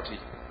authority.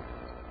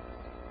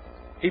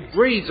 He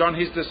breathes on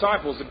his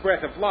disciples the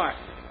breath of life.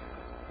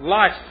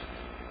 Life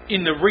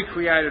in the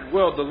recreated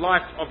world, the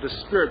life of the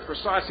Spirit,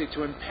 precisely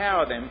to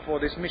empower them for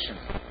this mission.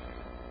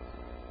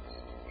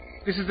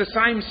 This is the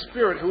same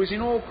Spirit who is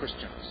in all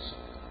Christians.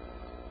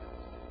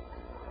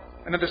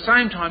 And at the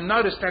same time,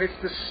 notice that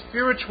it's the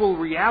spiritual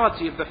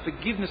reality of the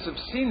forgiveness of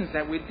sins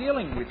that we're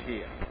dealing with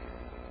here.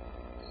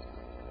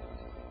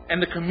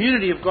 And the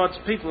community of God's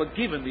people are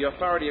given the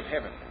authority of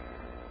heaven.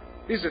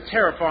 This is a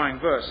terrifying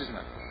verse, isn't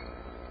it?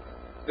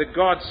 That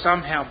God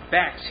somehow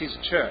backs his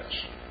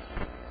church.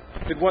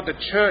 That what the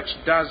church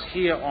does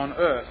here on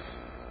earth,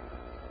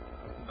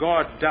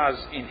 God does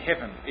in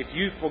heaven. If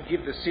you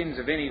forgive the sins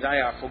of any, they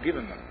are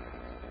forgiven them.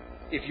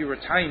 If you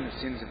retain the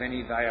sins of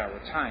any, they are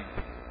retained.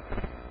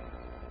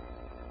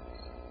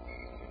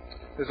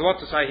 There's a lot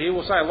to say here.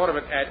 We'll say a lot of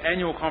it at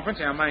annual conference,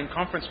 our main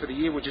conference for the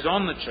year, which is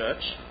on the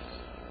church,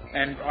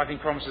 and I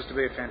think promises to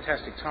be a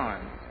fantastic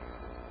time.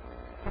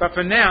 But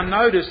for now,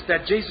 notice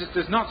that Jesus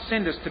does not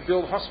send us to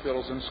build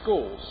hospitals and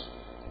schools.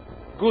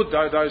 Good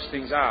though those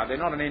things are, they're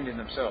not an end in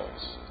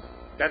themselves.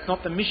 That's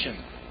not the mission,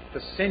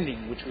 the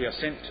sending which we are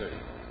sent to.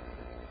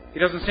 He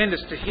doesn't send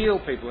us to heal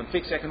people and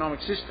fix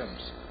economic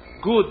systems.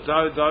 Good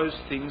though those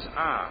things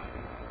are.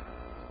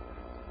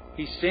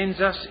 He sends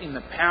us in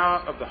the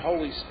power of the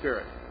Holy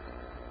Spirit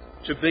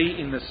to be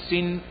in the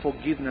sin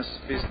forgiveness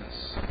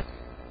business.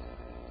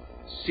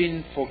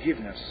 Sin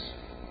forgiveness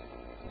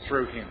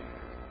through him.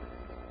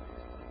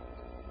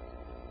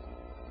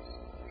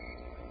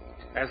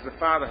 As the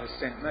Father has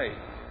sent me,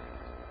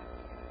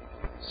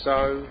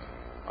 so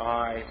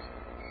I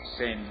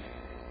send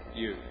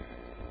you.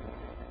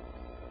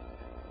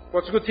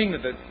 Well, it's a good thing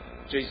that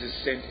Jesus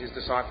sent his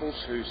disciples,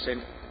 who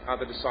sent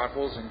other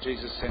disciples, and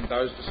Jesus sent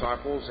those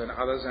disciples and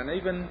others, and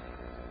even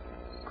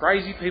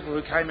crazy people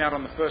who came out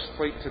on the first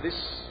fleet to this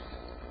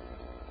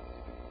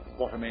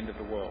bottom end of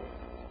the world.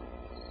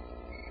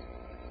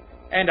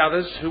 And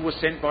others who were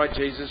sent by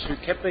Jesus, who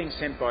kept being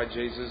sent by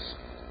Jesus,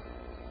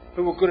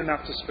 who were good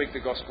enough to speak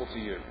the gospel to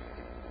you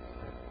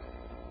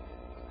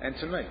and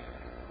to me.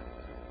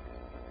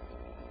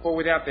 For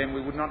without them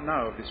we would not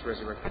know of this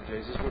resurrected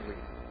Jesus, would we?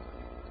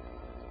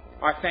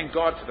 I thank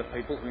God for the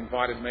people who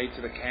invited me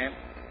to the camp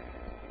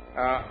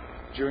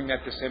during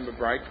that December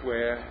break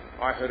where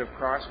I heard of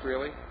Christ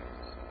really,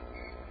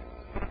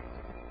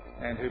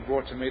 and who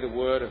brought to me the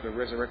word of the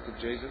resurrected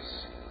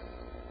Jesus.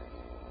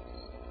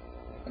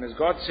 And as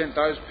God sent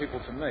those people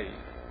to me,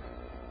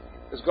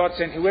 as God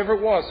sent whoever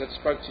it was that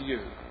spoke to you,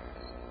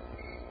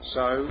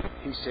 so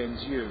he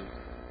sends you.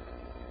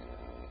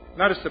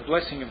 Notice the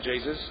blessing of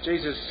Jesus.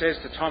 Jesus says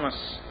to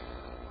Thomas,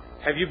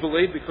 "Have you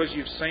believed because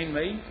you've seen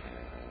me?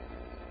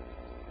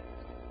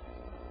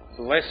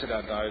 Blessed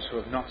are those who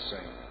have not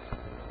seen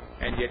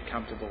and yet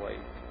come to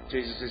believe."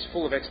 Jesus is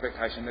full of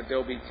expectation that there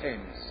will be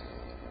tens,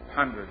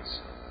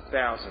 hundreds,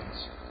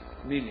 thousands,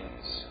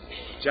 millions,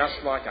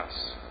 just like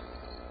us,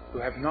 who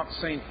have not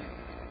seen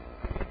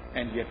him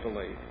and yet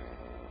believe.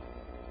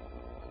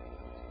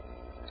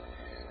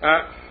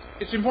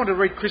 It's important to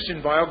read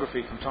Christian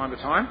biography from time to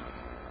time.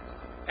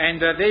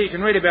 And there you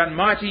can read about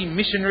mighty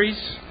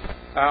missionaries.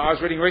 I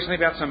was reading recently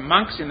about some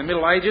monks in the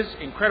Middle Ages,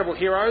 incredible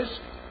heroes,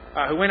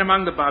 who went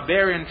among the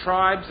barbarian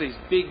tribes, these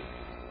big,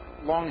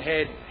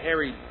 long-haired,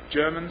 hairy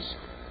Germans,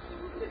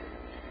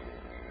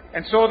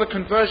 and saw the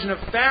conversion of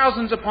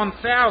thousands upon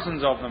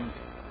thousands of them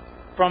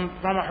from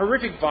a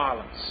horrific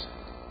violence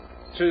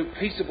to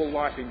peaceable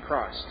life in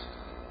Christ.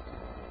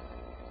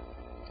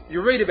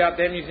 You read about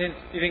them, you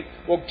think,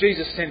 well,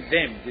 Jesus sent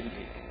them, didn't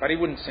he? But he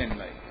wouldn't send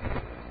me.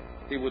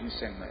 He wouldn't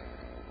send me.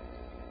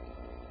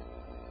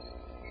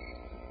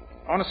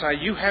 I want to say,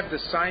 you have the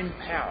same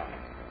power.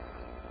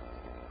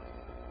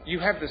 You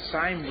have the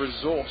same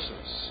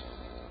resources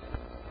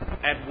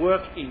at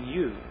work in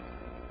you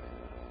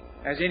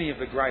as any of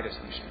the greatest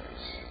missionaries.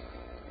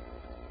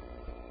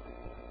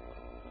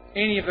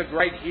 Any of the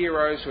great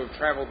heroes who have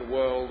travelled the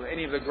world,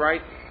 any of the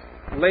great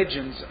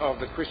legends of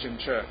the Christian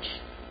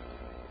church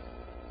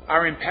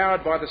are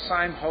empowered by the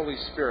same Holy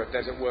Spirit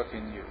that's at work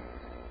in you.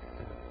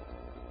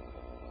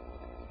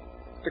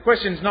 The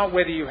question is not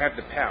whether you have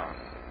the power.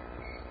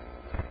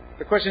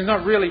 The question is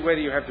not really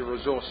whether you have the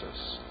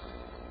resources.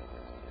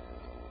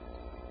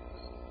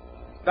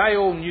 They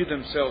all knew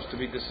themselves to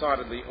be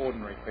decidedly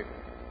ordinary people.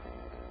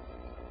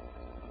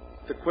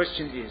 The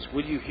question is,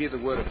 will you hear the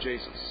word of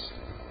Jesus?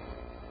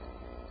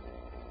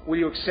 Will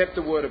you accept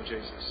the word of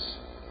Jesus?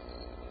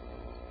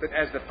 That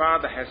as the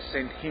Father has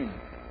sent him,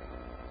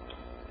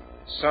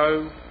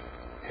 so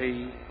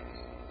he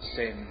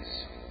sends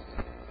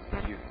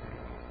you.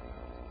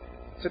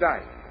 Today.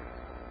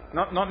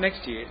 Not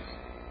next year.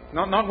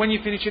 Not when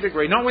you finish your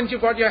degree. Not when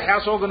you've got your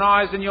house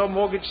organised and your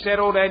mortgage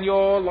settled and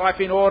your life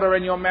in order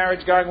and your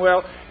marriage going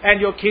well and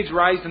your kids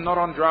raised and not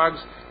on drugs.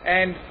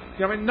 And,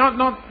 you know, I mean,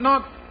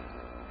 not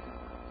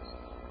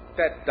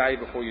that day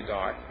before you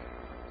die.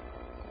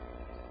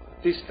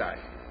 This day.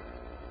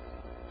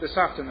 This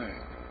afternoon.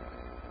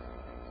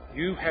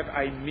 You have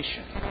a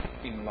mission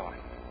in life.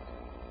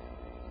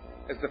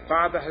 As the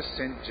Father has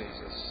sent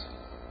Jesus.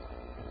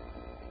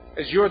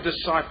 As you're a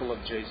disciple of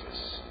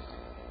Jesus.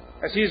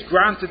 As he has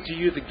granted to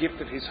you the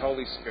gift of his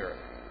Holy Spirit.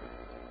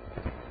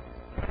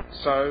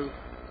 So,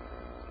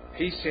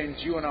 he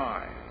sends you and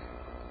I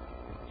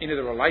into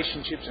the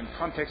relationships and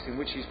context in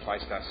which he's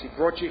placed us. He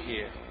brought you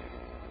here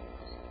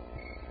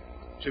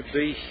to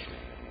be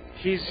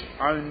his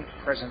own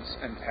presence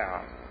and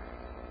power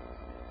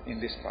in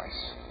this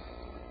place.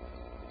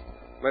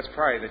 Let's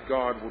pray that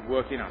God would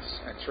work in us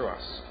and through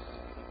us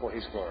for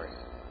his glory.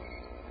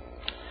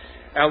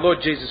 Our Lord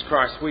Jesus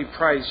Christ, we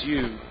praise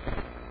you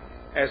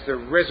as the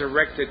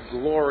resurrected,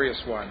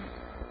 glorious one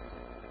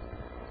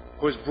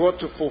who has brought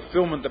to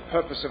fulfilment the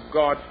purpose of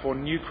God for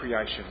new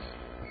creation,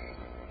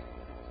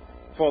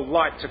 for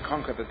light to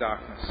conquer the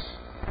darkness,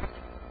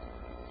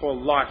 for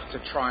life to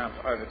triumph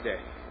over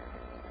death.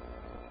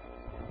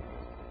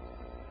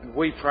 And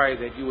we pray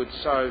that you would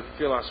so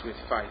fill us with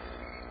faith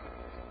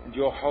and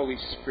your Holy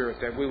Spirit,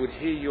 that we would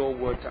hear your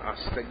word to us,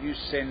 that you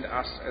send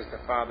us as the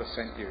Father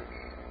sent you,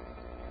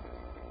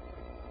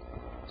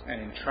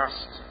 and in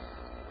trust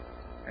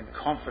and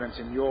confidence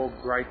in your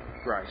great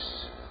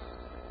grace,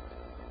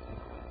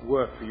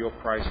 work for your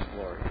praise and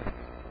glory.